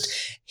you just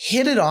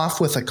hit it off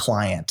with a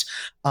client?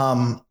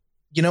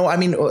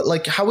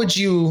 Like how would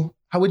you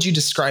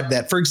describe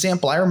that? For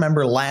example, I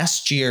remember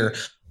last year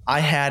I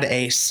had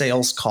a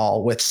sales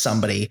call with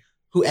somebody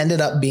who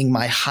ended up being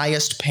my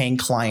highest paying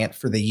client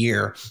for the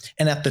year.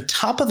 And at the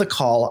top of the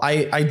call,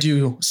 I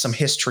do some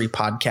history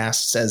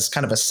podcasts as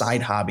kind of a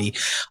side hobby.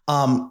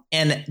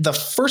 And the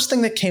first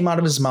thing that came out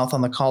of his mouth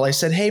on the call, I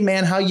said, "Hey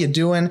man, how you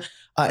doing?"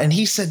 And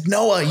he said,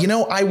 "Noah,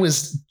 I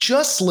was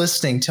just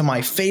listening to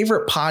my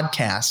favorite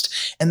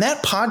podcast, and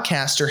that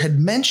podcaster had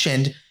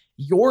mentioned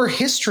your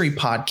history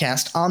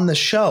podcast on the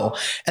show."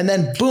 And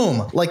then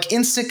boom, like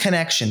instant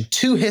connection,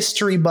 2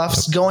 history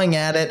buffs going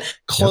at it,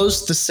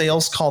 closed the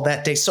sales call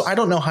that day. So I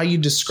don't know how you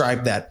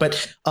describe that,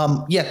 but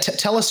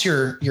tell us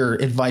your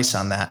advice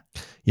on that.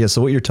 Yeah.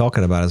 So what you're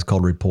talking about is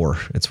called rapport.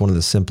 It's one of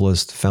the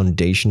simplest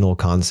foundational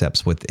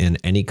concepts within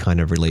any kind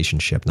of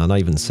relationship. Now, not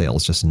even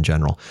sales, just in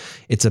general.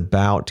 It's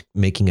about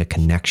making a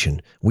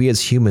connection. We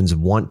as humans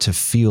want to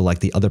feel like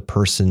the other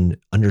person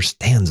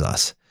understands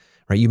us.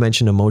 right? You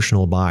mentioned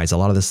emotional buys. A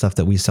lot of the stuff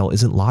that we sell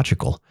isn't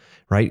logical,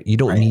 right? You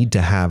don't need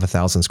to have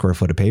 1,000 square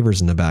foot of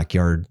pavers in the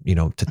backyard,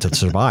 to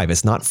survive.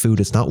 It's not food.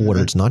 It's not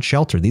water. It's not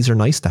shelter. These are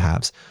nice to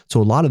haves.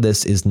 So a lot of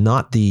this is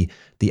not the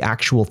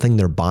actual thing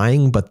they're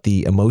buying, but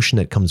the emotion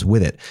that comes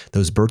with it.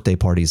 Those birthday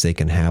parties they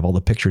can have, all the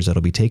pictures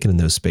that'll be taken in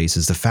those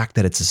spaces, the fact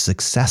that it's a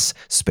success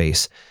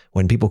space.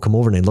 When people come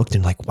over and they look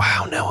and like,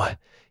 wow, Noah,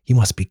 you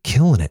must be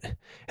killing it.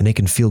 And they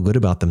can feel good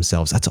about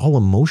themselves. That's all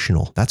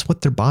emotional. That's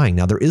what they're buying.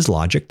 Now, there is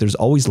logic. There's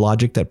always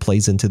logic that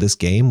plays into this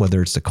game,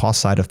 whether it's the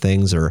cost side of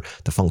things or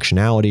the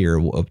functionality,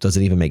 or does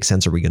it even make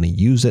sense? Are we going to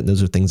use it? And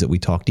those are things that we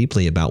talk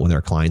deeply about with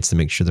our clients to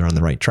make sure they're on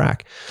the right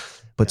track.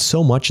 But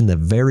so much in the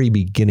very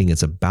beginning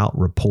is about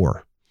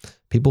rapport.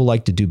 People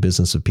like to do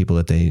business with people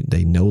that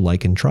they know,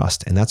 like, and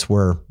trust. And that's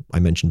where I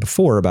mentioned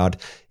before about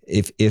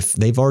if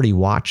they've already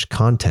watched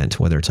content,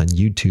 whether it's on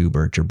YouTube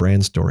or it's your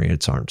brand story,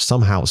 it's on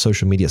somehow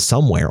social media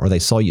somewhere, or they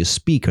saw you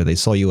speak, or they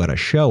saw you at a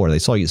show, or they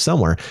saw you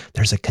somewhere,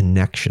 there's a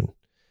connection.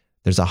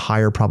 There's a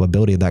higher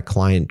probability of that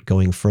client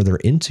going further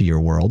into your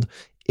world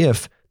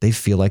if they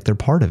feel like they're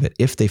part of it,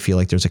 if they feel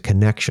like there's a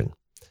connection.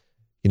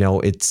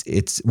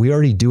 We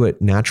already do it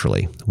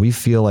naturally. We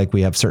feel like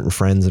we have certain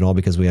friends and all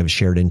because we have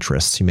shared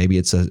interests. Maybe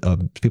it's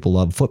people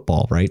love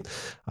football, right?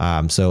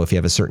 So if you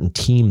have a certain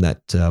team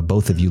that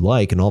both of you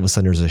like, and all of a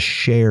sudden there's a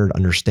shared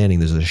understanding,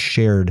 there's a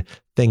shared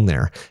thing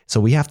there.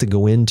 So we have to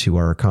go into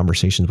our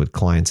conversations with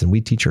clients, and we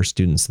teach our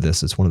students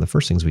this. It's one of the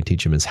first things we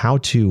teach them is how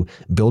to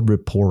build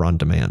rapport on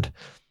demand.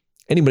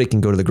 Anybody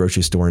can go to the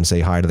grocery store and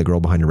say hi to the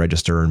girl behind the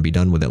register and be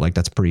done with it. Like,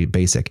 that's pretty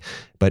basic.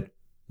 But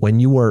when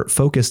you are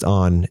focused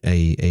on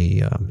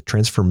a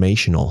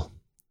transformational,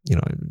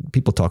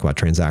 people talk about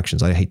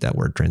transactions. I hate that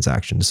word,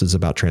 transaction. This is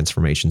about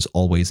transformations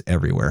always,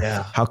 everywhere.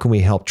 Yeah. How can we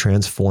help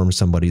transform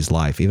somebody's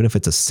life? Even if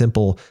it's a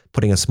simple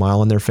putting a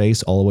smile on their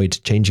face, all the way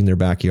to changing their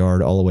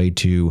backyard, all the way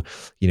to,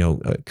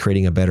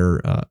 creating a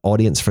better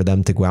audience for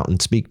them to go out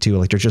and speak to.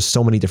 Like, there's just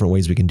so many different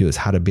ways we can do this,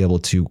 how to be able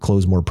to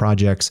close more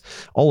projects,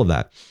 all of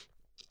that.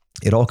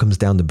 It all comes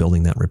down to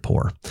building that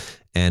rapport.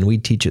 And we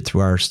teach it through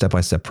our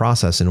step-by-step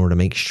process in order to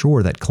make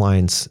sure that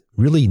clients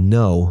really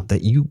know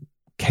that you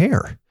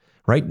care,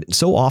 right?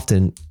 So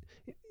often,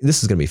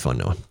 this is going to be fun,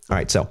 Noah. All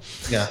right. So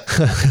yeah,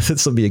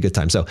 this will be a good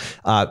time. So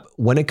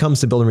when it comes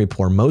to building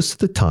rapport, most of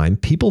the time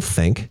people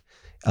think,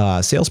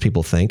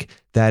 salespeople think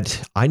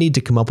that I need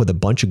to come up with a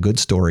bunch of good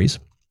stories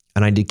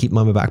and I need to keep them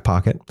in my back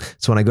pocket.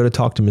 So when I go to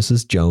talk to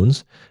Mrs.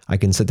 Jones, I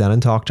can sit down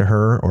and talk to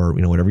her, or,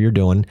 whatever you're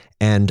doing.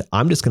 And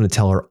I'm just going to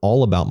tell her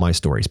all about my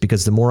stories,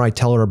 because the more I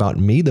tell her about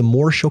me, the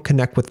more she'll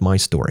connect with my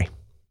story.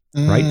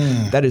 Right.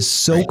 That is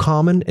so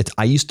common.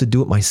 I used to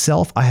do it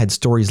myself. I had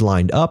stories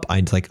lined up.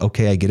 I'd like,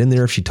 okay, I get in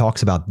there. If she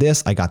talks about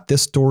this, I got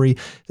this story.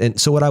 And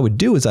so what I would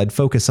do is I'd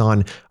focus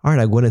on, all right,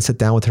 I went and sit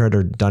down with her at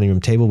her dining room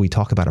table. We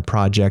talk about a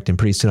project, and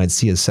pretty soon I'd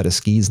see a set of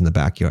skis in the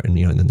backyard and,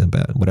 in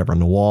the whatever on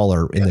the wall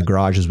or in the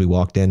garage as we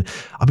walked in.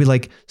 I'll be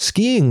like,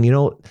 skiing,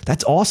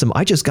 that's awesome.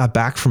 I just got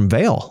back from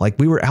Vail. Like,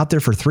 we were out there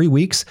for 3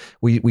 weeks.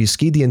 We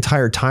skied the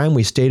entire time.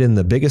 We stayed in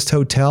the biggest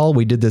hotel.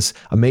 We did this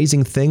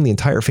amazing thing. The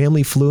entire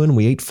family flew in.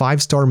 We ate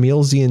 5-star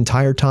meals the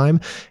entire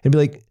time, and be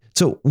like,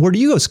 so where do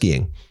you go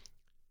skiing?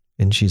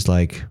 And she's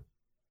like,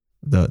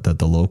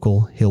 the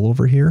local hill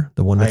over here,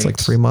 the one that's like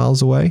 3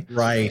 miles away.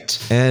 Right.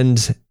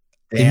 And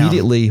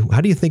immediately, how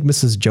do you think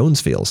Mrs.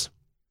 Jones feels?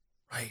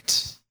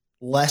 Right.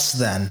 Less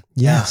than.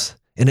 Yes.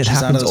 Yeah. And it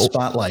happens out of the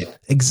spotlight.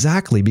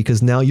 Exactly.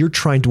 Because now you're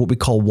trying to what we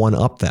call one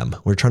up them.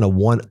 We're trying to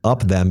one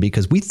up them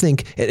because we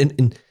think,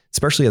 and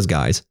especially as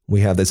guys,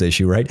 we have this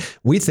issue, right?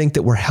 We think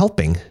that we're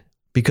helping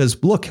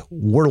because, look,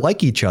 we're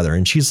like each other.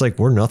 And she's like,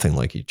 we're nothing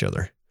like each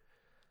other.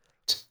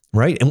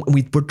 Right. And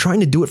we're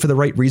trying to do it for the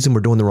right reason. We're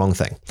doing the wrong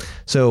thing.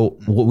 So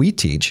what we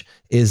teach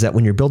is that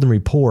when you're building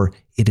rapport,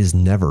 it is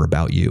never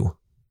about you.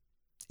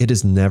 It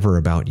is never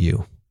about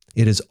you.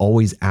 It is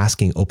always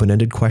asking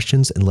open-ended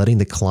questions and letting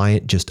the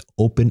client just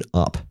open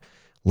up.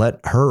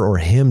 Let her or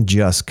him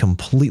just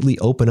completely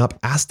open up,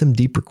 ask them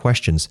deeper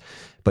questions.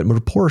 But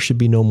rapport should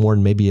be no more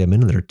than maybe a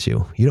minute or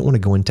two. You don't want to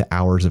go into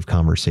hours of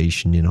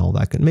conversation and all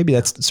that. Maybe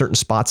that's certain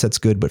spots that's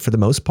good, but for the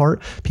most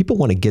part, people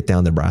want to get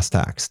down to brass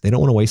tacks. They don't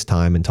want to waste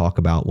time and talk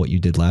about what you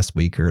did last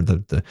week or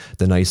the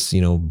nice,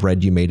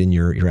 bread you made in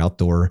your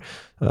outdoor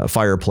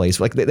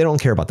fireplace. Like they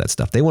don't care about that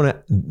stuff.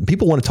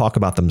 People want to talk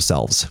about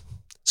themselves.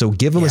 So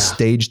give them a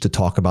stage to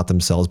talk about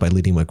themselves by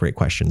leading with great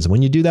questions. And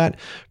when you do that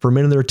for a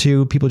minute or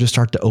two, people just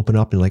start to open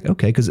up and like,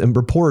 okay, because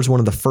rapport is one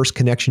of the first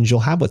connections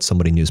you'll have with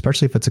somebody new,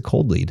 especially if it's a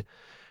cold lead,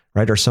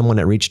 right? Or someone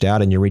that reached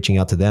out and you're reaching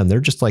out to them. They're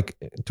just like,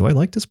 do I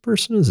like this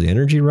person? Is the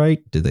energy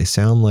right? Do they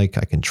sound like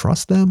I can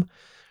trust them?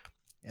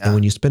 Yeah. And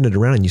when you spin it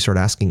around and you start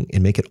asking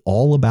and make it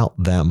all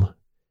about them,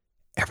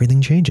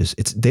 everything changes.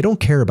 They don't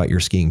care about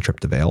your skiing trip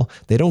to Vail.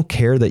 They don't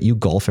care that you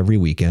golf every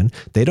weekend.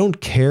 They don't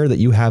care that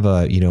you have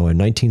a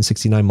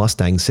 1969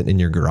 Mustang sitting in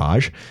your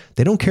garage.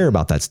 They don't care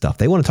about that stuff.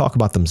 They want to talk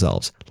about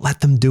themselves.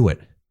 Let them do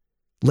it.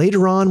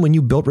 Later on, when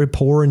you built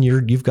rapport and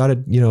you've got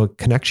a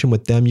connection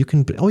with them, you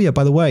can, oh yeah,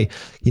 by the way,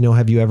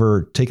 have you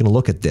ever taken a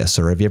look at this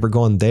or have you ever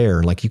gone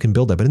there? Like you can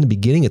build that. But in the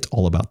beginning, it's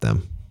all about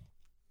them.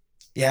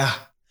 Yeah.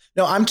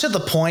 No, I'm to the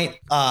point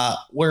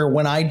where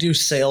when I do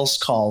sales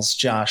calls,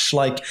 Josh,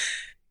 like,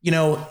 you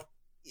know,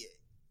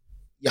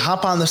 you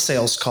hop on the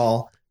sales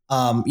call.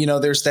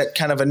 There's that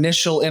kind of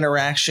initial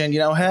interaction,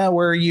 hey,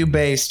 where are you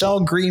based? Oh,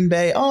 Green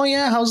Bay. Oh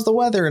yeah. How's the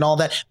weather and all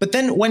that. But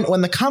then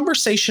when the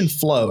conversation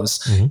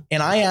flows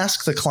and I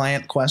ask the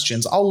client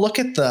questions, I'll look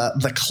at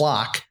the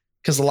clock,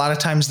 because a lot of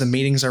times the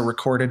meetings are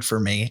recorded for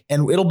me,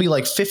 and it'll be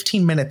like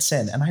 15 minutes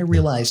in. And I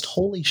realized,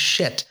 holy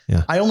shit,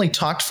 I only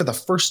talked for the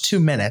first 2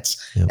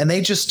 minutes and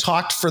they just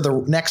talked for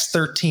the next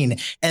 13.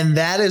 And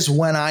that is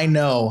when I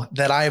know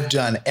that I've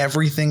done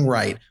everything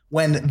right.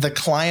 When the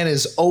client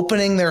is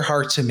opening their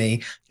heart to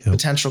me,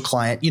 potential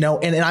client,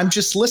 and I'm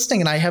just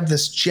listening and I have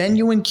this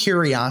genuine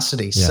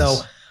curiosity. Yes.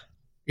 So,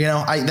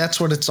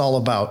 that's what it's all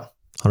about.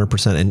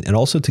 100%. And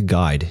also to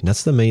guide. And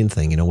that's the main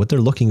thing. What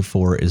they're looking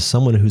for is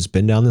someone who's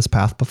been down this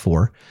path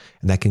before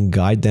and that can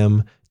guide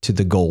them to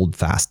the goal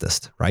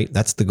fastest, right?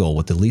 That's the goal,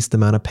 with the least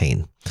amount of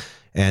pain.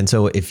 And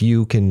so if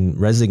you can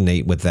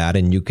resonate with that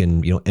and you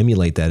can,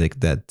 emulate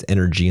that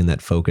energy and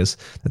that focus,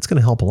 that's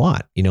going to help a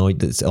lot.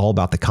 It's all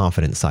about the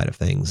confidence side of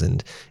things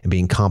and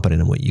being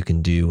competent in what you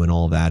can do and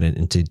all that.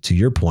 And to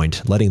your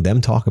point, letting them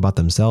talk about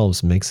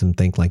themselves makes them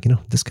think like,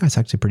 this guy's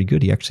actually pretty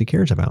good. He actually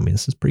cares about me.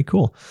 This is pretty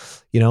cool.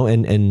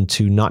 And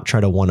to not try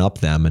to one up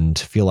them and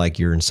feel like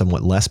you're in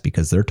somewhat less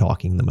because they're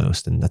talking the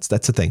most. And that's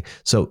the thing.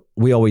 So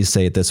we always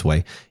say it this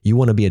way. You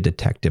want to be a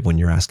detective when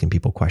you're asking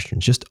people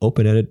questions. Just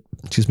open it.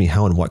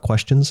 How and what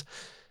questions.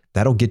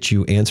 That'll get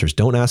you answers.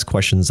 Don't ask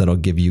questions that'll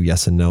give you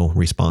yes and no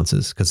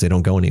responses, because they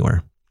don't go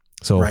anywhere.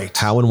 So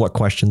how and what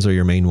questions are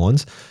your main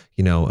ones?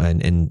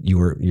 And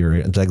you're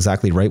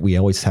exactly right. We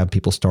always have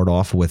people start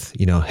off with,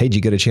 hey, did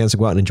you get a chance to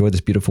go out and enjoy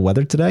this beautiful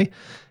weather today?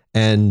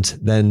 And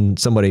then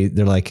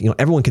they're like,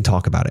 everyone can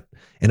talk about it.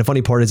 And the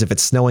funny part is, if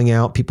it's snowing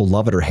out, people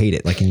love it or hate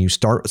it. Like, and you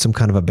start some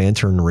kind of a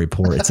banter in a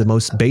report. It's the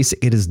most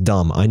basic. It is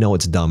dumb. I know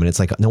it's dumb. And it's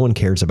like, no one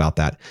cares about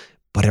that,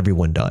 but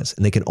everyone does.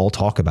 And they can all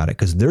talk about it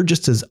because they're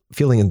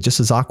feeling just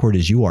as awkward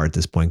as you are at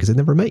this point, because they've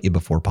never met you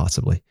before,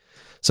 possibly.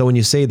 So when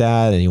you say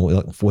that,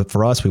 and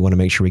for us, we want to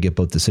make sure we get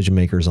both decision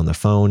makers on the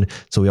phone.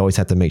 So we always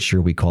have to make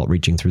sure we call it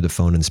reaching through the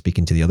phone and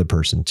speaking to the other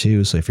person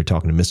too. So if you're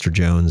talking to Mr.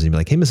 Jones, and you're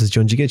like, hey, Mrs.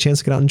 Jones, did you get a chance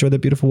to get out and enjoy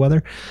that beautiful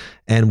weather?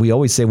 And we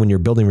always say, when you're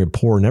building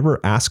rapport, never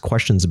ask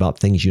questions about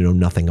things you know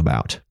nothing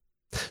about.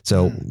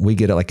 So we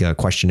get like a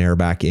questionnaire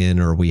back in,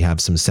 or we have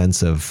some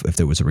sense of if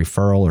there was a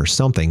referral or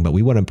something, but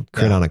we want to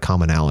create on a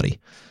commonality.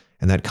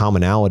 And that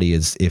commonality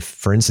is, if,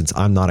 for instance,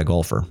 I'm not a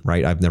golfer,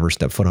 right? I've never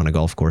stepped foot on a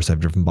golf course. I've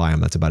driven by them.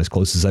 That's about as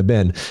close as I've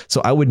been. So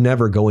I would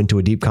never go into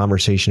a deep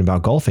conversation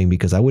about golfing,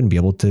 because I wouldn't be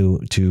able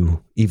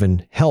to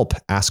even help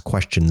ask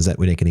questions that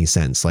would make any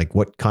sense. Like,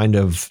 what kind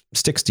of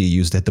sticks do you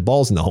use to hit the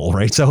balls in the hole,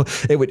 right? So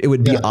it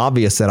would be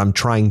obvious that I'm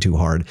trying too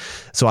hard.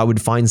 So I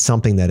would find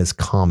something that is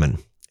common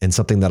and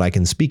something that I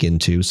can speak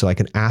into, so I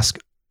can ask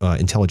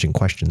intelligent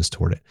questions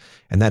toward it.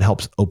 And that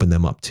helps open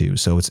them up too.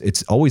 So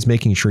it's always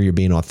making sure you're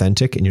being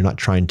authentic and you're not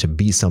trying to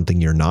be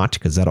something you're not,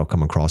 because that'll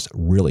come across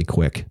really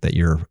quick that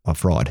you're a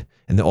fraud.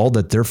 And all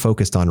that they're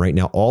focused on right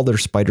now, all their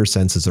spider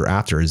senses are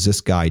after, is this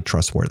guy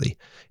trustworthy?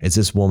 Is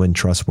this woman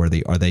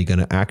trustworthy? Are they going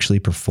to actually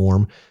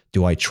perform?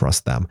 Do I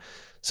trust them?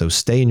 So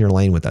stay in your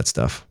lane with that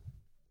stuff.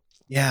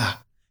 Yeah.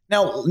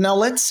 Now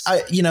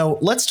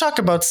let's talk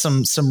about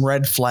some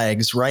red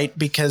flags, right?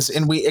 Because,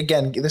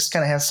 this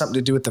kind of has something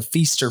to do with the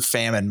feast or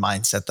famine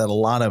mindset that a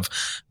lot of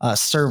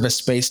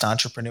service-based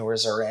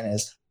entrepreneurs are in.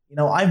 Is,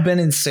 I've been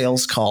in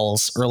sales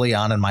calls early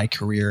on in my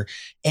career,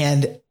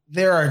 and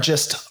there are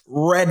just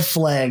red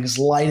flags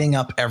lighting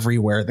up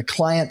everywhere. The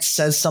client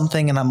says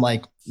something and I'm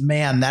like,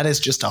 man, that is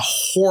just a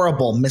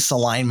horrible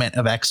misalignment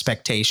of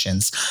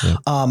expectations.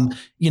 Yeah.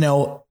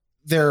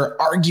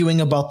 They're arguing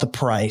about the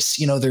price,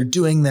 they're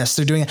doing this,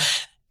 they're doing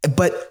it.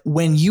 But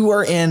when you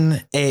are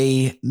in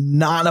a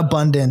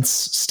non-abundance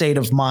state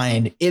of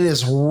mind, it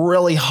is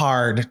really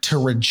hard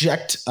to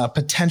reject a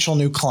potential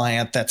new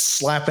client that's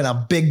slapping a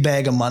big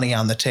bag of money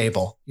on the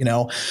table,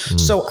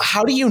 So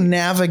how do you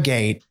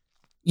navigate,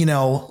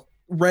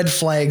 red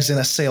flags in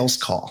a sales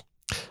call?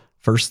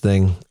 First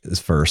thing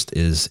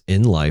is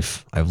in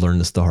life, I've learned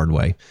this the hard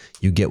way.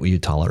 You get what you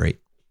tolerate.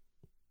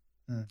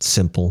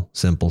 Simple.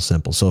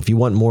 So if you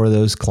want more of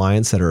those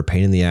clients that are a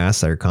pain in the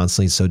ass, that are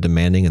constantly so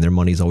demanding and their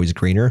money's always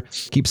greener,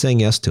 keep saying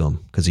yes to them,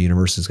 because the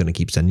universe is going to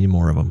keep sending you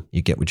more of them.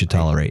 You get what you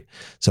tolerate.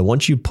 So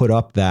once you put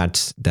up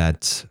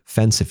that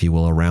fence, if you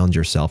will, around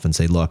yourself and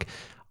say, look,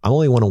 I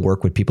only want to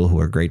work with people who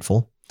are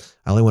grateful.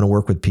 I only want to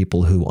work with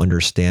people who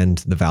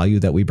understand the value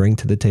that we bring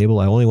to the table.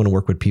 I only want to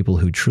work with people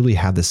who truly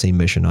have the same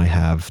mission I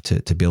have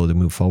to be able to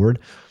move forward.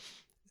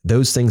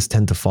 Those things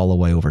tend to fall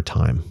away over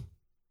time.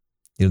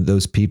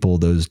 Those people,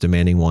 those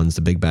demanding ones,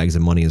 the big bags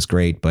of money is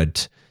great,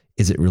 but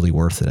is it really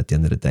worth it at the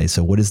end of the day?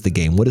 So what is the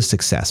game? What is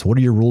success? What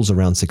are your rules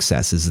around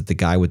success? Is it the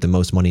guy with the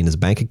most money in his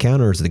bank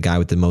account, or is it the guy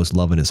with the most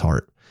love in his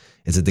heart?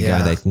 Is it the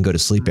guy that can go to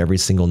sleep every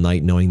single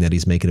night knowing that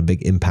he's making a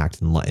big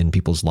impact in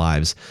people's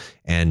lives?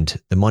 And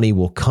the money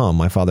will come.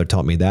 My father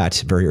taught me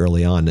that very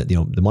early on, that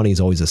the money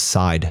is always a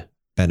side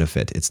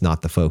benefit. It's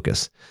not the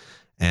focus.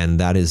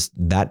 And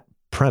that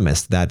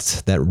premise,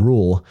 that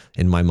rule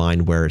in my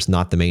mind where it's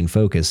not the main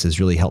focus has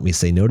really helped me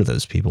say no to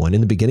those people. And in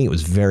the beginning, it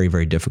was very,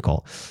 very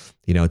difficult,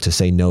 to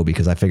say no,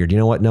 because I figured, you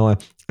know what, Noah,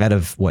 out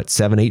of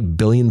 7-8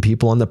 billion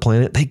people on the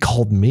planet, they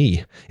called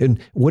me.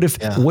 And what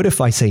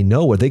if I say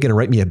no? Are they going to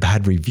write me a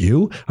bad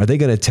review? Are they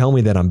going to tell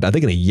me that are they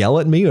going to yell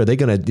at me? Are they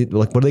going to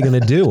what are they going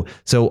to do?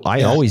 So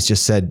I always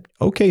just said,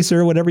 okay,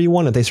 sir, whatever you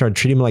want. And they started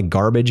treating me like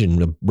garbage, and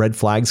the red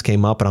flags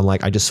came up, and I'm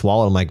like, I just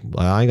swallowed. I'm like,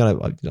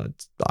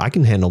 I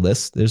can handle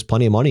this. There's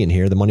plenty of money in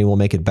here. The money will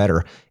make it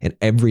better. And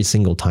every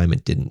single time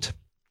it didn't.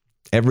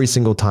 Every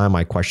single time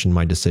I questioned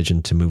my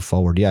decision to move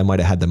forward. Yeah, I might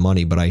have had the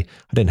money, but I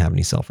didn't have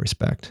any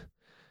self-respect.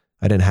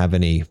 I didn't have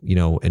any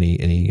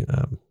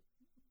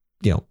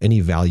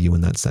value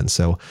in that sense.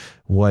 So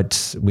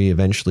what we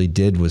eventually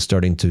did was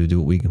starting to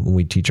do when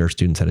we teach our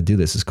students how to do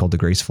this is called the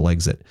graceful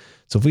exit.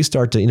 So if we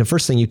start to,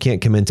 first thing, you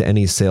can't come into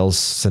any sales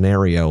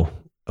scenario,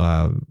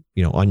 on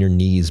your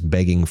knees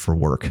begging for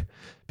work,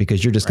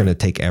 because you're just going to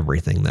take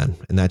everything then.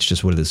 And that's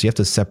just what it is. You have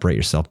to separate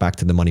yourself back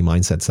to the money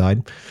mindset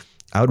side.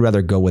 I would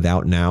rather go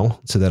without now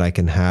so that I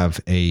can have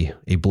a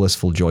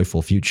blissful,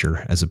 joyful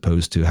future, as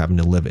opposed to having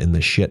to live in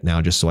the shit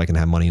now just so I can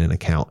have money in an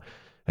account.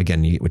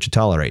 Again, you eat what you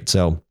tolerate.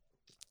 So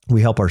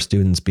we help our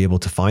students be able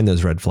to find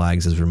those red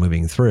flags as we're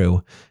moving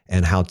through,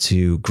 and how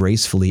to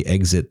gracefully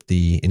exit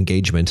the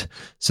engagement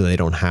so they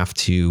don't have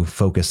to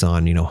focus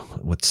on, 6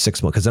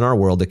 months. Because in our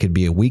world, it could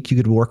be a week you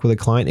could work with a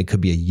client. It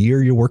could be a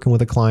year you're working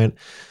with a client.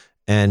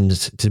 And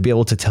to be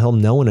able to tell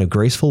them no in a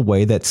graceful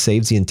way that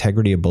saves the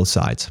integrity of both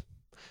sides.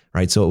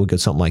 Right. So it would go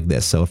something like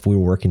this. So if we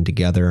were working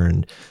together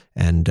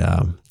and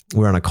we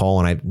were on a call,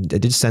 and I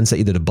did sense that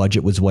either the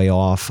budget was way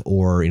off,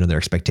 or, their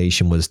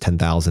expectation was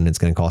 10,000, it's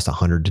going to cost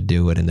 100 to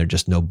do it. And there's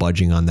just no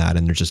budging on that.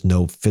 And there's just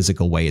no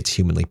physical way it's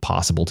humanly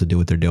possible to do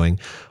what they're doing,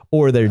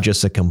 or they're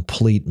just a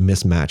complete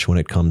mismatch when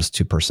it comes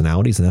to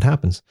personalities. And that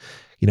happens.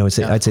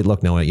 I'd say,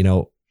 look,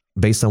 Noah,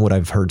 based on what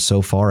I've heard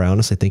so far, I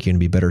honestly think you're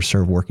going to be better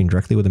served working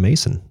directly with a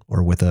mason,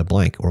 or with a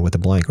blank, or with a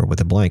blank, or with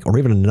a blank, or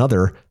even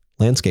another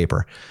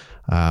landscaper.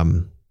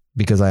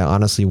 Because I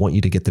honestly want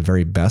you to get the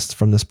very best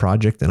from this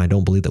project. And I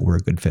don't believe that we're a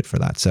good fit for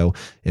that. So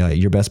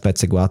your best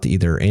bet's to go out to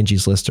either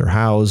Angie's List or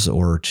House,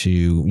 or to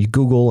you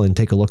Google and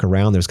take a look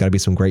around. There's got to be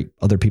some great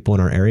other people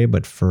in our area.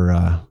 But for,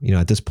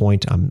 at this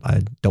point,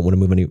 I don't want to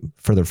move any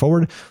further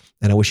forward.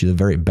 And I wish you the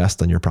very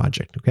best on your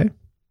project. Okay.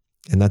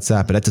 And that's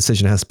that. But that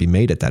decision has to be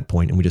made at that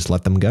point, and we just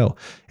let them go.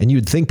 And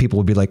you'd think people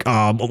would be like,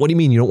 what do you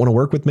mean you don't want to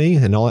work with me?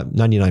 And all that.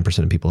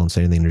 99% of people don't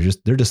say anything.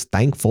 They're just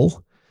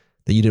thankful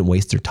that you didn't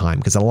waste their time,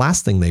 because the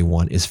last thing they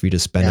want is for you to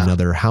spend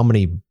another how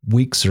many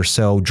weeks or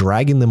so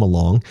dragging them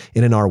along.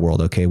 And in our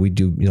world, okay, we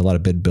do a lot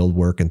of bid build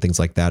work and things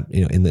like that,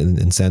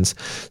 in sense.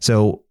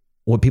 So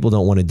what people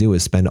don't want to do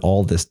is spend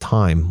all this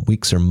time,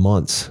 weeks or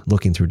months,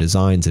 looking through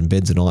designs and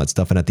bids and all that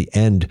stuff. And at the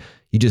end,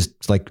 you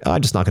just like,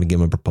 I'm just not going to give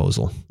them a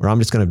proposal, or I'm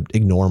just going to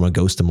ignore them or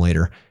ghost them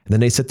later. And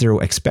then they sit there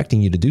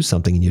expecting you to do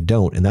something and you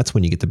don't. And that's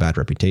when you get the bad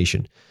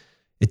reputation.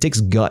 It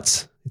takes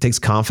guts. It takes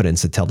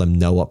confidence to tell them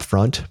no up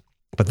front.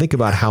 But think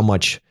about how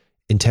much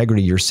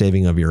integrity you're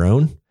saving of your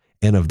own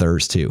and of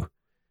theirs too.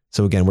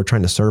 So again, we're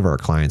trying to serve our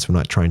clients. We're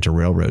not trying to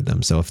railroad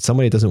them. So if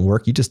somebody doesn't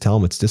work, you just tell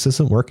them this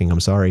isn't working.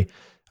 I'm sorry.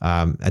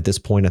 At this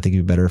point, I think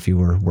it'd be better if you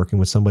were working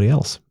with somebody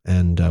else,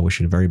 and wish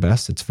you the very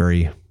best. It's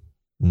very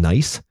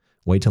nice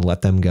way to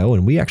let them go.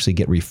 And we actually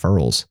get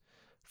referrals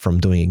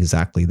from doing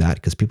exactly that,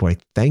 because people are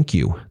like, thank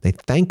you. They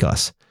thank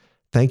us.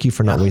 Thank you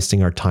for not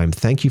wasting our time.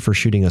 Thank you for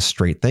shooting us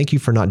straight. Thank you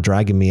for not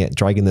dragging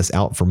this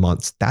out for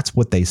months. That's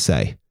what they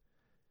say.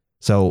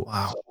 So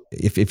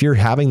if you're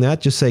having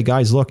that, just say,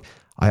 guys, look,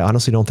 I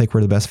honestly don't think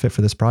we're the best fit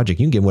for this project.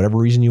 You can give whatever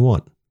reason you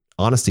want.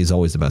 Honesty is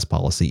always the best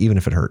policy, even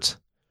if it hurts.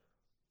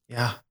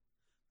 Yeah,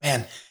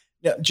 man.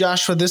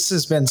 Joshua, this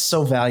has been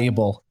so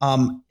valuable.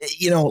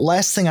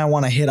 Last thing I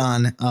want to hit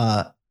on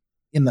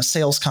in the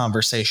sales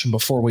conversation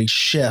before we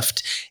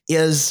shift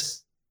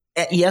is,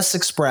 at Yes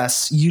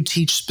Express, you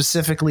teach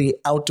specifically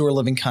outdoor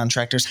living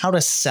contractors how to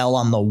sell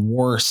on the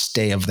worst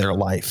day of their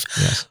life.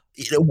 Yes.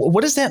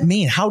 What does that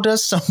mean? How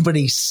does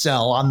somebody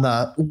sell on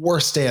the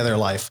worst day of their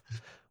life?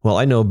 Well,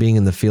 I know, being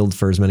in the field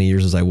for as many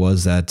years as I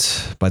was,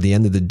 that by the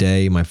end of the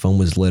day, my phone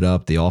was lit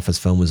up. The office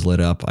phone was lit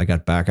up. I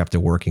got back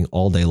after working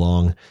all day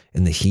long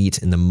in the heat,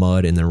 in the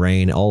mud, in the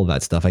rain, all of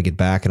that stuff. I get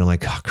back and I'm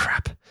like, oh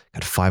crap,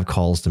 got 5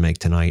 calls to make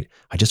tonight.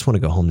 I just want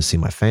to go home to see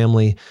my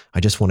family. I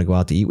just want to go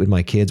out to eat with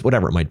my kids,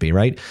 whatever it might be.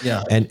 Right.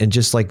 Yeah. And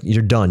just like,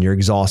 you're done, you're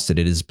exhausted.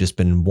 It has just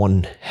been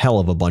one hell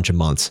of a bunch of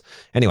months.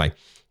 Anyway,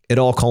 it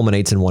all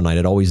culminates in one night.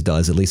 It always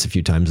does, at least a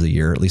few times a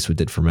year. At least it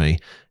did for me.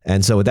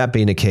 And so with that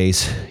being the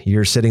case,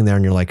 you're sitting there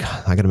and you're like,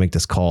 I got to make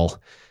this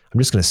call. I'm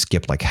just going to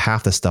skip like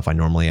half the stuff I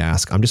normally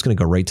ask. I'm just going to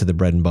go right to the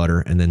bread and butter,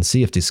 and then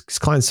see if these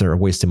clients are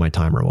wasting my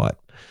time or what.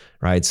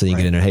 Right. So you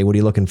get in there, hey, what are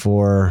you looking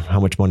for? How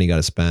much money you got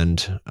to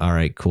spend? All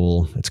right,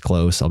 cool. It's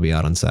close. I'll be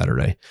out on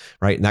Saturday.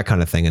 Right. And that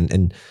kind of thing.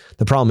 And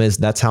the problem is,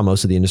 that's how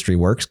most of the industry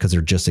works, because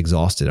they're just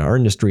exhausted. Our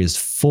industry is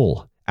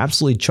full,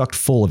 absolutely chock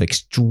full of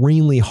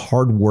extremely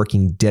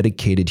hardworking,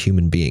 dedicated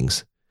human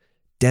beings,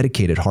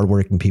 dedicated,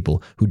 hardworking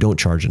people who don't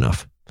charge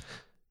enough.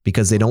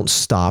 because they don't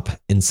stop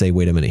and say,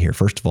 wait a minute here.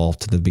 First of all,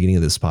 to the beginning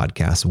of this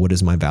podcast, what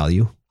is my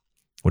value?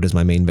 What is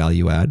my main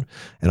value add?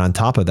 And on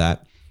top of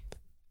that,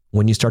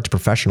 when you start to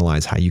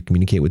professionalize how you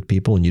communicate with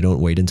people and you don't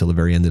wait until the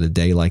very end of the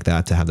day like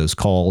that to have those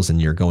calls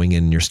and you're going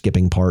in and you're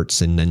skipping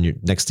parts. And then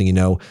next thing you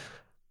know,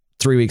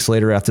 3 weeks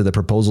later after the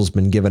proposal's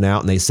been given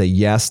out and they say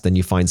yes, then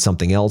you find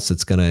something else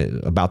that's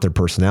about their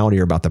personality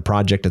or about the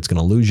project that's going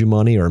to lose you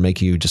money or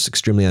make you just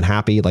extremely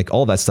unhappy, like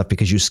all that stuff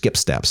because you skip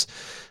steps.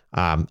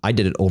 I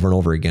did it over and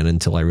over again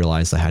until I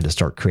realized I had to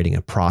start creating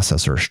a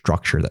process or a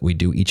structure that we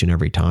do each and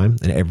every time,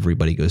 and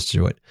everybody goes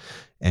through it.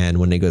 And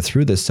when they go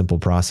through this simple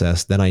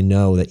process, then I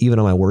know that even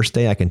on my worst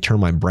day, I can turn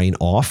my brain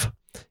off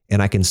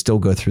and I can still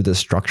go through this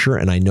structure.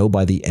 And I know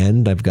by the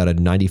end, I've got a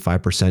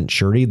 95%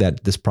 surety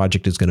that this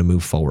project is going to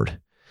move forward.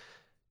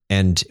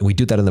 And we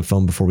do that on the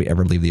phone before we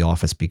ever leave the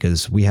office,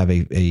 because we have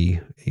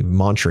a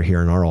mantra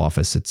here in our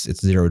office.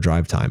 It's zero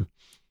drive time,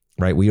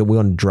 right? We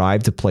want to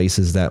drive to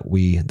places that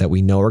we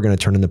know are going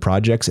to turn into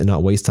projects and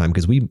not waste time,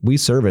 because we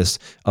service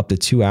up to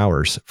 2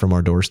 hours from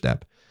our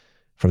doorstep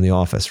from the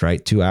office,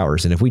 right? 2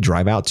 hours. And if we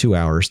drive out 2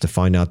 hours to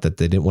find out that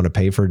they didn't want to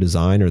pay for a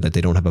design or that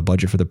they don't have a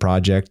budget for the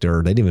project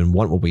or they didn't even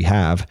want what we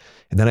have,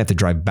 and then I have to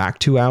drive back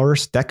 2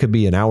 hours, that could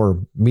be an hour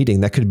meeting.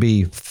 That could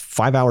be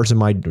 5 hours of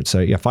my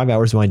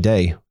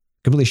day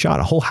completely shot,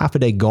 a whole half a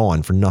day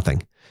gone for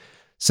nothing.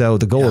 So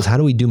the goal is, how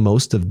do we do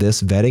most of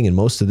this vetting and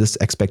most of this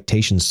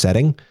expectation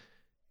setting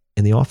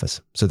in the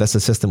office? So that's the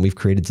system we've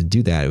created to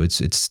do that.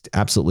 It's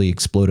absolutely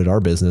exploded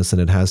our business,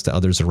 and it has to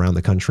others around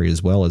the country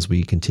as well, as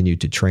we continue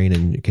to train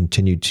and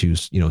continue to,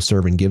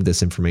 serve and give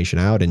this information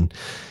out. And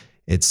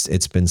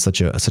it's been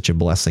such a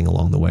blessing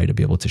along the way to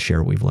be able to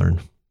share what we've learned.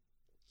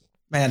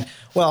 Man,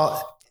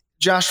 well,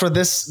 Joshua,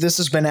 this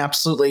has been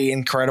absolutely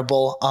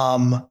incredible.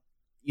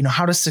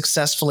 How to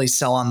successfully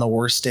sell on the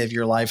worst day of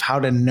your life,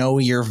 how to know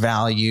your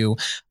value,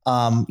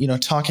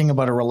 talking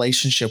about a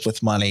relationship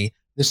with money.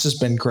 This has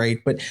been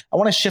great, but I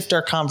want to shift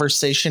our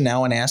conversation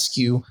now and ask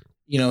you,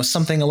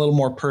 something a little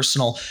more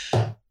personal.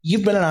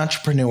 You've been an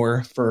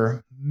entrepreneur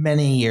for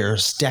many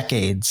years,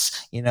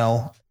 decades,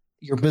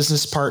 your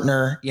business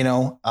partner,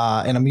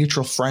 and a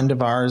mutual friend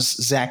of ours,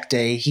 Zach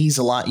Day, he's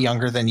a lot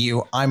younger than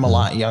you. I'm a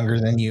lot younger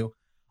than you.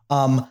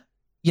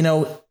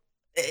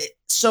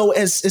 So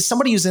as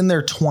somebody who's in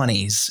their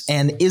 20s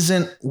and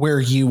isn't where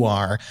you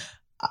are,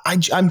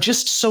 I'm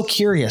just so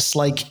curious,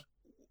 like,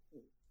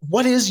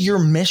 what is your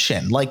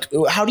mission? Like,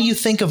 how do you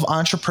think of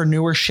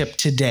entrepreneurship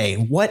today?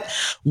 What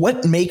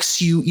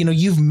makes you,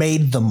 you've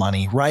made the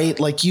money, right?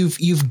 Like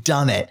you've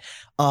done it.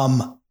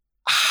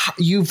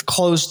 You've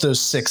closed those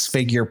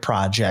 6-figure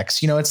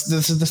projects.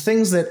 It's the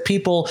things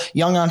that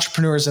young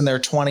entrepreneurs in their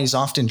 20s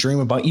often dream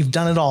about. You've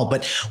done it all,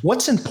 but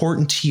what's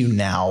important to you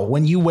now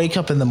when you wake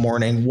up in the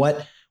morning?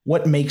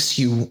 What makes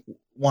you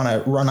want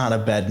to run out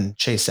of bed and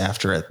chase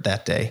after it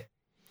that day?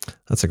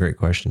 That's a great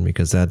question,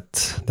 because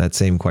that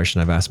same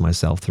question I've asked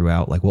myself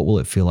throughout, like, what will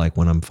it feel like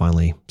when I'm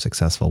finally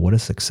successful? What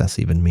does success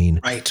even mean?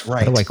 Right.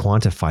 How do I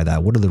quantify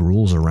that? What are the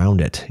rules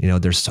around it?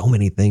 There's so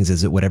many things.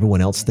 Is it what everyone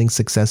else thinks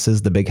success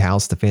is? The big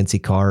house, the fancy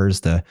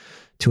cars, the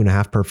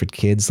 2.5 perfect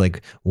kids?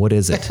 Like, what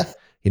is it?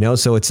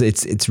 So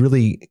it's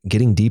really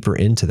getting deeper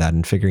into that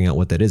and figuring out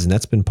what that is. And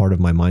that's been part of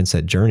my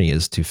mindset journey,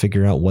 is to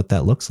figure out what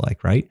that looks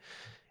like. Right.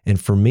 And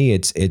for me,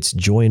 it's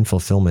joy and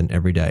fulfillment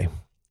every day,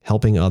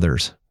 helping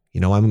others.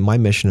 My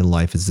mission in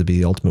life is to be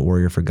the ultimate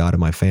warrior for God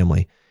and my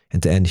family,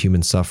 and to end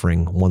human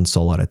suffering one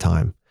soul at a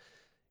time.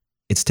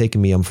 It's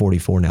taken me, I'm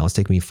 44 now, it's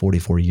taken me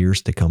 44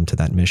 years to come to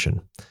that mission.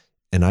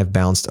 And I've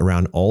bounced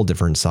around all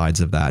different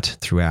sides of that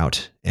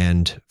throughout,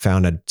 and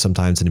found that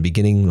sometimes in the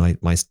beginning,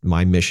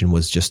 my mission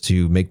was just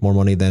to make more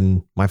money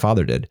than my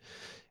father did.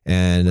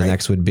 And the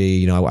next would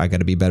be, I got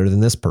to be better than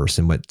this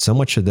person. But so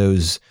many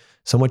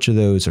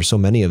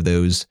of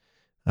those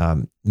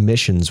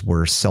missions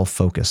were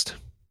self-focused.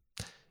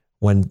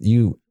 When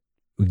you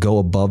go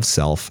above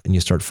self and you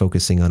start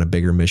focusing on a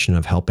bigger mission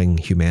of helping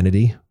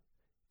humanity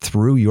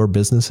through your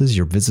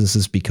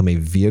businesses become a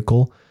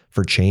vehicle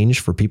for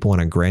change for people on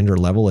a grander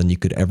level than you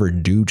could ever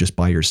do just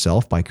by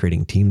yourself, by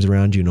creating teams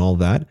around you and all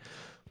that.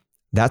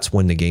 That's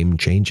when the game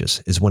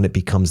changes, is when it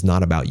becomes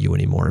not about you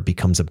anymore. It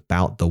becomes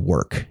about the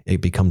work.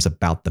 It becomes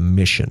about the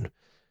mission.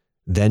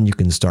 Then you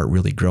can start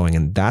really growing.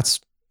 And that's,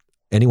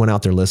 anyone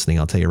out there listening,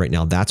 I'll tell you right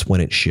now, that's when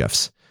it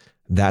shifts.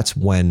 That's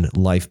when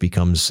life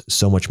becomes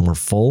so much more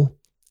full,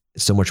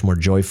 so much more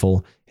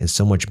joyful, and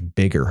so much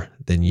bigger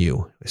than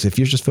you. So if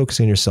you're just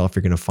focusing on yourself,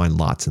 you're going to find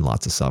lots and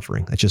lots of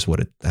suffering. That's just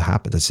what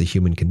happens. That's a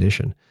human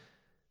condition.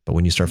 But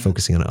when you start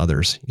focusing on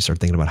others, you start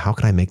thinking about, how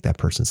can I make that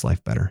person's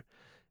life better?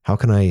 How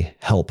can I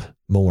help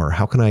more?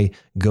 How can I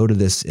go to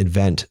this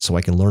event so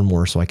I can learn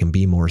more, so I can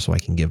be more, so I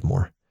can give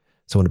more?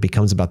 So when it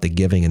becomes about the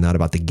giving and not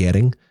about the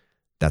getting,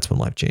 that's when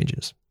life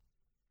changes.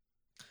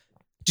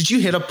 Did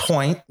you hit a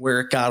point where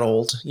it got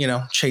old,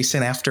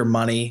 chasing after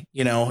money,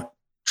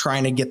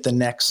 trying to get the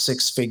next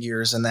 6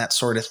 figures and that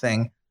sort of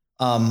thing?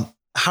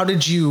 How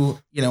did you,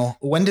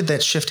 when did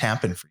that shift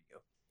happen for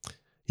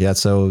you? Yeah,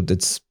 so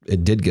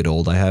it did get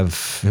old. I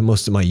have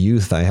most of my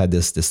youth. I had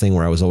this thing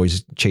where I was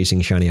always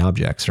chasing shiny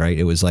objects. Right,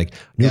 it was like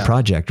new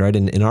project. Right,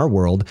 in our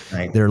world,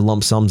 they're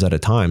lump sums at a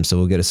time. So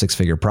we'll get a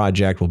 6-figure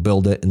project, we'll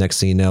build it, and next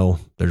thing you know,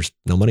 there's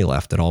no money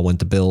left. It all went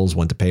to bills,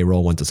 went to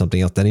payroll, went to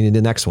something else. Then he needed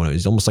the next one. It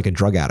was almost like a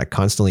drug addict,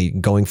 constantly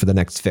going for the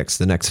next fix,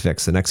 the next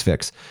fix, the next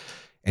fix.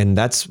 And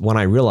that's when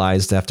I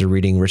realized, after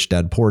reading Rich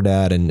Dad, Poor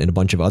Dad and a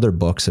bunch of other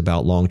books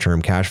about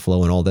long-term cash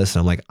flow and all this, and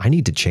I'm like, I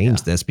need to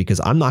change this, because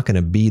I'm not going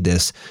to be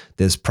this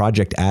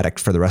project addict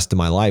for the rest of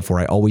my life where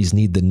I always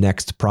need the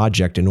next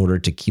project in order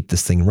to keep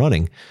this thing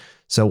running.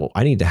 So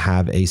I need to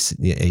have a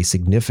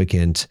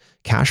significant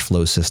cash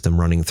flow system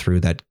running through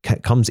that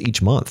comes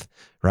each month.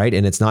 Right.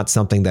 And it's not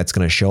something that's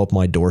going to show up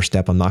my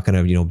doorstep. I'm not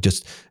going to,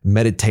 just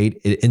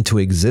meditate it into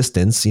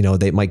existence.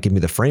 They might give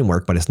me the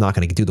framework, but it's not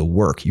going to do the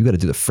work. You got to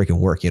do the freaking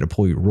work. You got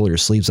to roll your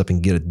sleeves up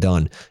and get it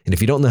done. And if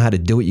you don't know how to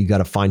do it, you got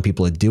to find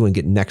people to do and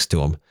get next to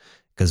them,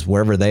 because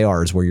wherever they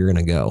are is where you're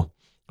going to go.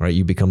 Right.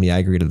 You become the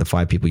aggregate of the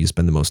 5 people you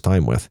spend the most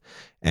time with.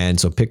 And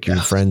so pick your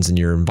friends and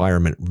your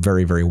environment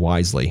very, very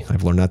wisely.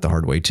 I've learned that the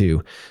hard way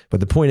too. But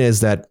the point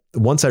is that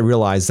once I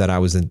realized that I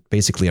was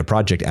basically a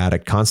project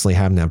addict, constantly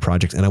having that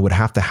project, and I would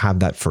have to have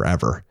that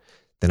forever,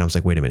 then I was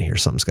like, wait a minute here,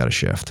 something's got to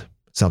shift.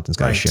 Something's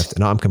got to shift.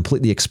 And I'm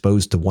completely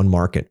exposed to one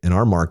market. And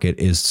our market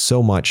is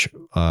so much,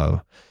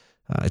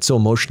 it's so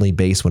emotionally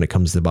based when it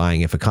comes to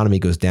buying. If economy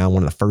goes down,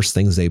 one of the first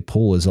things they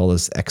pull is all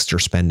this extra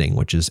spending,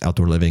 which is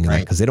outdoor living,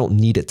 because they don't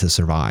need it to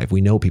survive.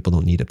 We know people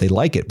don't need it. They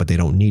like it, but they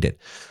don't need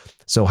it.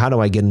 So how do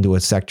I get into a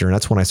sector? And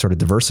that's when I started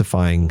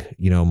diversifying,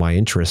 my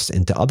interests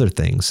into other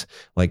things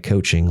like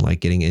coaching,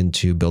 like getting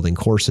into building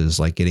courses,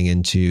 like getting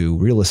into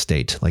real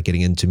estate, like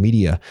getting into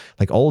media.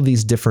 Like all of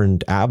these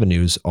different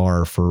avenues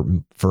are for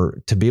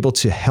to be able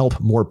to help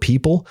more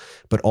people,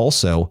 but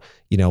also,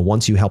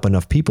 once you help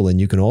enough people, then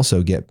you can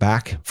also get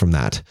back from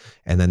that.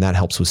 And then that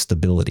helps with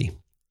stability.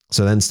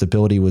 So then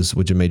stability was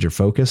a major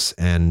focus.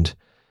 And,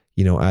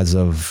 as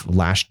of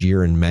last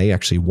year in May,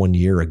 actually 1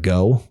 year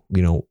ago,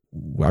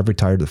 I've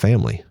retired the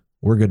family.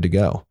 We're good to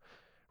go.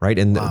 Right.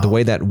 And the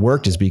way that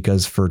worked is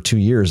because for 2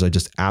 years, I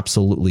just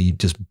absolutely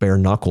just bare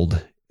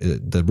knuckled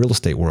the real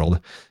estate world.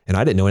 And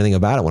I didn't know anything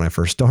about it when I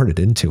first started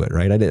into it.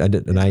 Right. I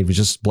did. And I was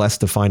just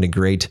blessed to find a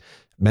great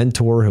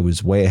mentor who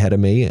was way ahead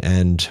of me.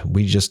 And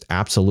we just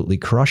absolutely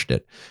crushed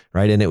it.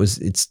 Right. And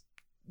it's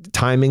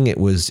timing. It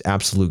was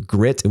absolute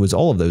grit. It was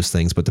all of those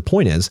things. But the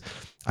point is,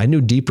 I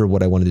knew deeper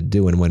what I wanted to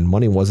do. And when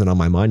money wasn't on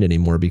my mind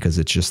anymore, because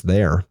it's just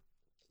there,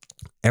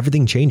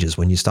 everything changes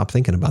when you stop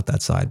thinking about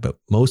that side. But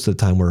most of the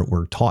time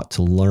we're taught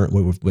to learn,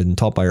 we've been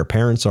taught by our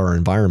parents or our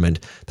environment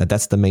that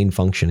that's the main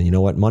function. And you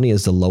know what? Money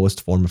is the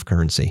lowest form of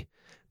currency.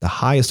 The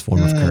highest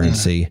form of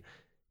currency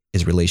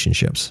is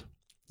relationships.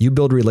 You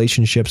build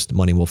relationships, the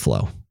money will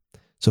flow.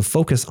 So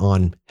focus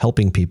on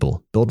helping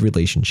people build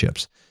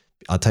relationships.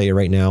 I'll tell you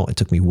right now, it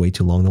took me way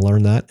too long to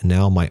learn that. And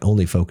now my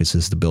only focus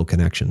is to build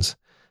connections,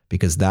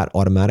 because that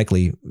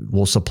automatically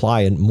will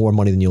supply more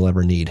money than you'll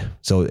ever need.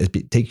 So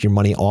it takes your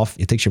mind off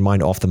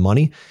the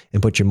money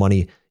and put your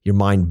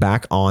mind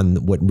back on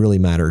what really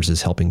matters,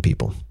 is helping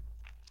people.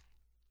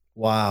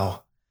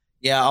 Wow.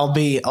 Yeah, I'll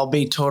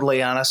be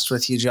totally honest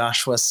with you,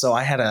 Joshua. So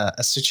I had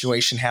a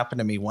situation happen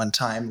to me one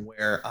time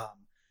where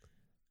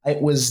it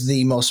was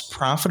the most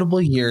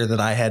profitable year that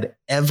I had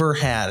ever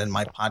had in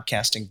my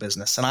podcasting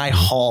business. And I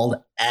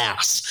hauled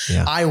ass.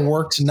 Yeah. I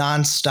worked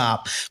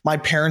nonstop. My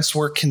parents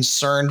were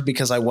concerned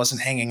because I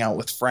wasn't hanging out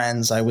with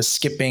friends. I was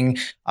skipping.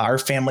 Our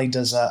family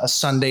does a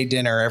Sunday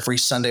dinner every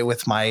Sunday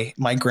with my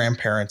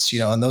grandparents,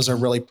 and those are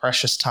really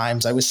precious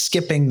times. I was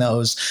skipping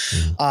those.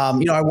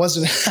 I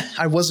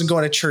wasn't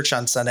going to church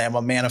on Sunday. I'm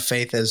a man of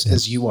faith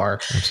as you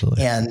are.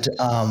 Absolutely. And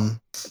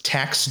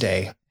tax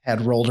day had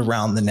rolled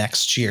around the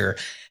next year.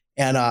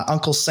 And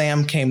Uncle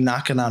Sam came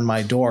knocking on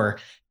my door,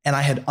 and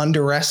I had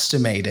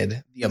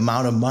underestimated the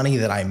amount of money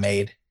that I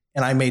made.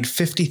 And I made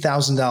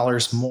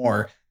 $50,000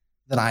 more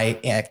than I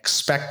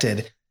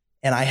expected.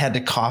 And I had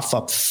to cough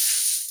up,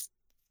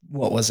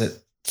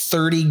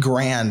 30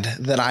 grand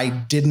that I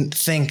didn't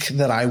think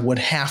that I would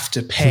have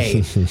to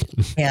pay.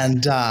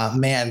 And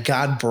man,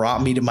 God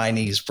brought me to my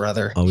knees,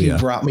 brother. He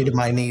brought me to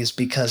my knees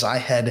because I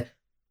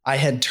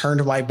had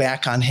turned my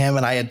back on him,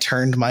 and I had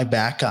turned my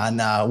back on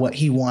what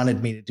he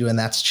wanted me to do. And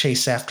that's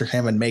chase after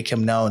him and make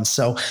him known.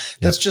 So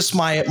that's just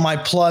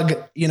my plug,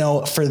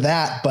 for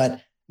that.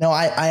 But no,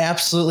 I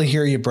absolutely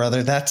hear you,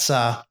 brother. That's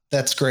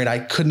great. I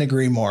couldn't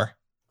agree more.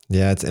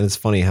 Yeah. It's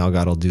funny how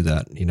God will do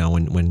that.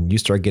 When you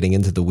start getting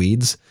into the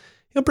weeds,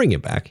 he'll bring you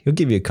back. He'll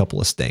give you a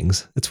couple of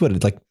stings. That's what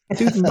it's like.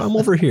 Dude, I'm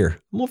over here.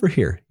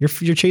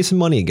 You're chasing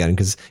money again,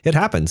 because it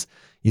happens.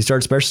 You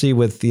start, especially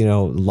with, a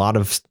lot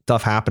of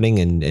stuff happening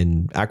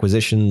and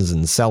acquisitions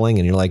and selling.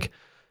 And you're like,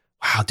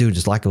 wow, dude,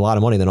 just like a lot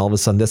of money. Then all of a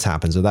sudden this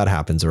happens or that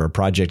happens, or a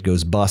project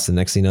goes bust. And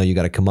next thing you know, you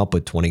got to come up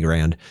with 20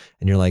 grand.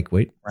 And you're like,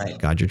 wait,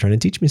 God, you're trying to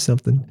teach me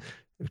something.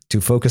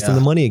 Too focused on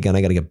the money again.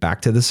 I got to get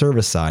back to the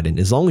service side. And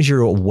as long as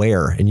you're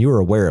aware, and you are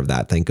aware of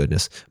that, thank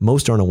goodness.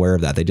 Most aren't aware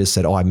of that. They just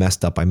said, oh, I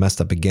messed up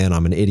again.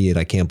 I'm an idiot.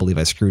 I can't believe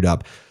I screwed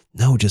up.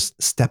 No,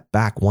 just step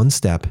back one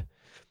step.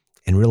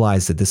 and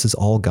realize that this is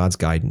all God's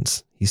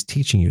guidance. He's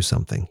teaching you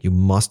something. You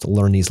must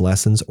learn these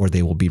lessons or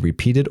they will be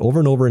repeated over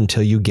and over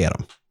until you get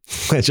them.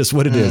 That's just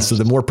what it is. So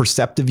the more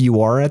perceptive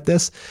you are at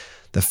this,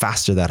 the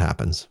faster that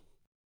happens.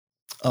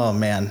 Oh,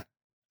 man.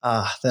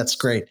 That's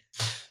great.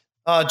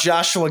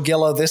 Joshua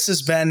Gillow, this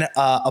has been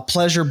a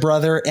pleasure,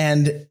 brother.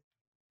 And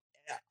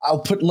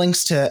I'll put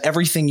links to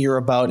everything you're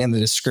about in the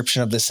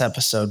description of this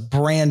episode.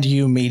 Brand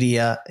You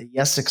Media,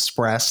 Yes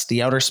Express,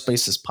 the Outer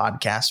Spaces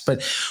podcast.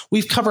 But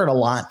we've covered a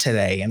lot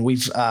today, and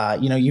we've,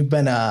 you've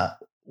been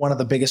one of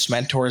the biggest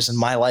mentors in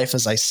my life,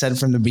 as I said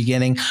from the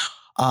beginning.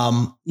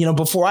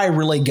 Before I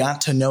really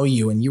got to know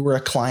you, and you were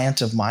a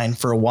client of mine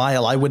for a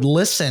while, I would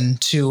listen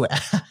to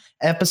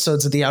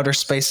episodes of the Outer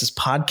Spaces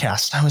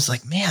podcast. I was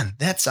like, man,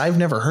 I've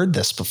never heard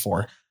this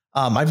before.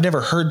 I've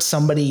never heard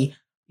somebody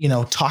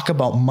talk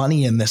about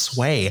money in this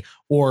way,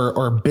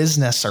 or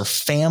business or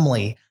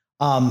family.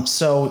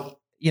 So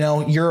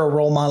you're a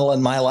role model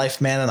in my life,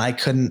 man. And I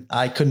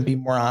couldn't be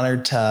more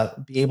honored to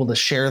be able to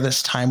share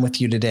this time with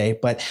you today.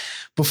 But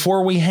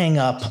before we hang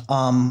up,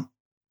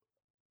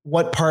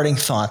 what parting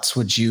thoughts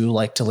would you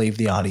like to leave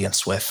the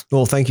audience with?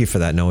 Well, thank you for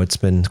that. No, it's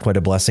been quite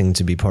a blessing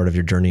to be part of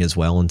your journey as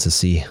well, and to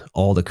see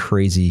all the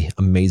crazy,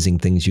 amazing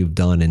things you've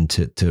done, and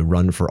to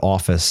run for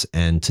office,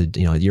 and to,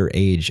 at your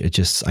age,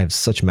 I have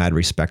such mad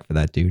respect for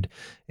that, dude.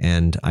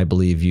 And I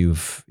believe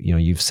you've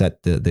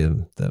set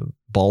the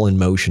ball in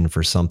motion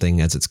for something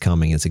as it's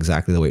coming. It's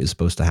exactly the way it's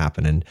supposed to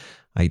happen. And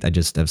I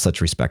just have such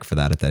respect for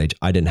that at that age.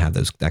 I didn't have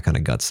that kind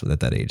of guts at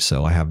that age.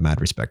 So I have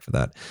mad respect for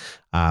that.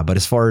 But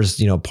as far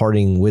as,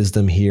 parting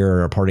wisdom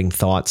here, or parting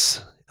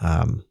thoughts,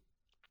 I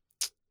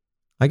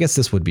guess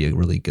this would be a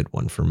really good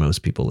one for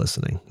most people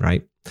listening,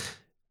 right?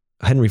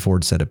 Henry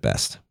Ford said it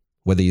best: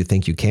 whether you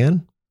think you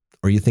can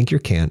or you think you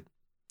can't,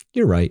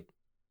 you're right.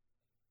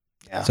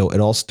 Yeah. So it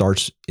all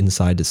starts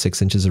inside the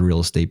 6 inches of real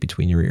estate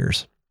between your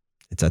ears.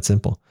 It's that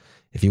simple.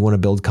 If you want to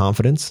build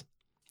confidence,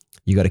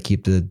 you got to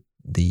keep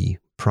the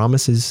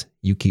promises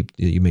you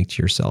make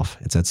to yourself.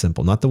 It's that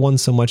simple. Not the one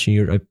so much.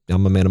 I'm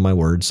a man of my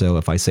word. So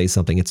if I say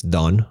something, it's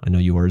done. I know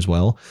you are as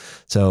well.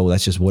 So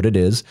that's just what it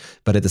is.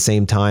 But at the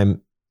same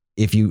time,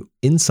 if you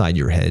inside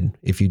your head,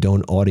 if you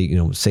don't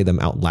say them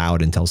out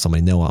loud and tell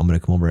somebody, no, I'm going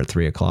to come over at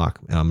 3:00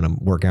 and I'm going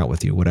to work out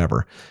with you,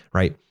 whatever.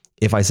 Right.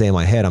 If I say in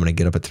my head, I'm going to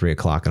get up at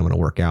 3:00 and I'm going to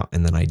work out,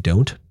 and then I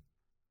don't,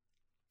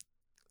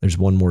 there's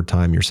one more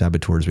time your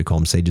saboteurs, we call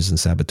them sages and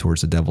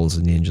saboteurs, the devils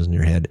and the angels in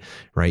your head,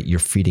 right? You're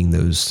feeding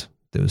those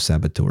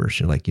saboteurs.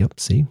 You're like, yep,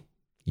 see,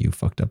 you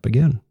fucked up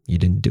again. You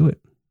didn't do it.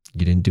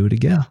 You didn't do it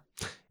again.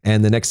 Yeah.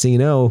 And the next thing you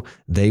know,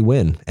 they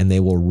win, and they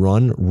will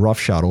run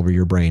roughshod over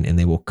your brain, and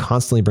they will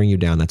constantly bring you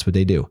down. That's what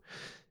they do.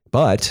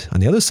 But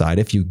on the other side,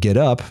 if you get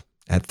up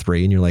at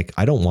 3 and you're like,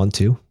 I don't want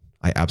to,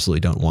 I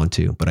absolutely don't want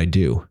to, but I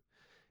do.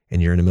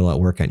 And you're in the middle of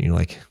that workout and you're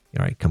like,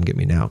 all right, come get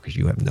me now, because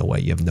you have no way,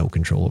 you have no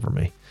control over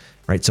me.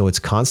 Right. So it's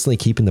constantly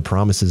keeping the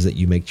promises that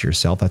you make to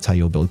yourself. That's how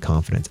you'll build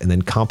confidence. And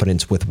then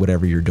competence with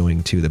whatever you're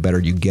doing too. The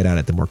better you get at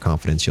it, the more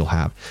confidence you'll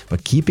have.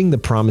 But keeping the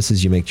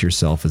promises you make to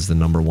yourself is the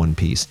number one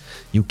piece.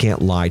 You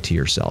can't lie to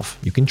yourself.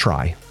 You can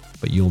try,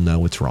 but you'll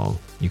know it's wrong.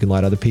 You can lie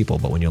to other people,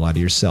 but when you lie to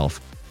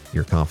yourself,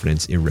 your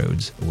confidence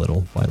erodes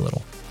little by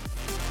little.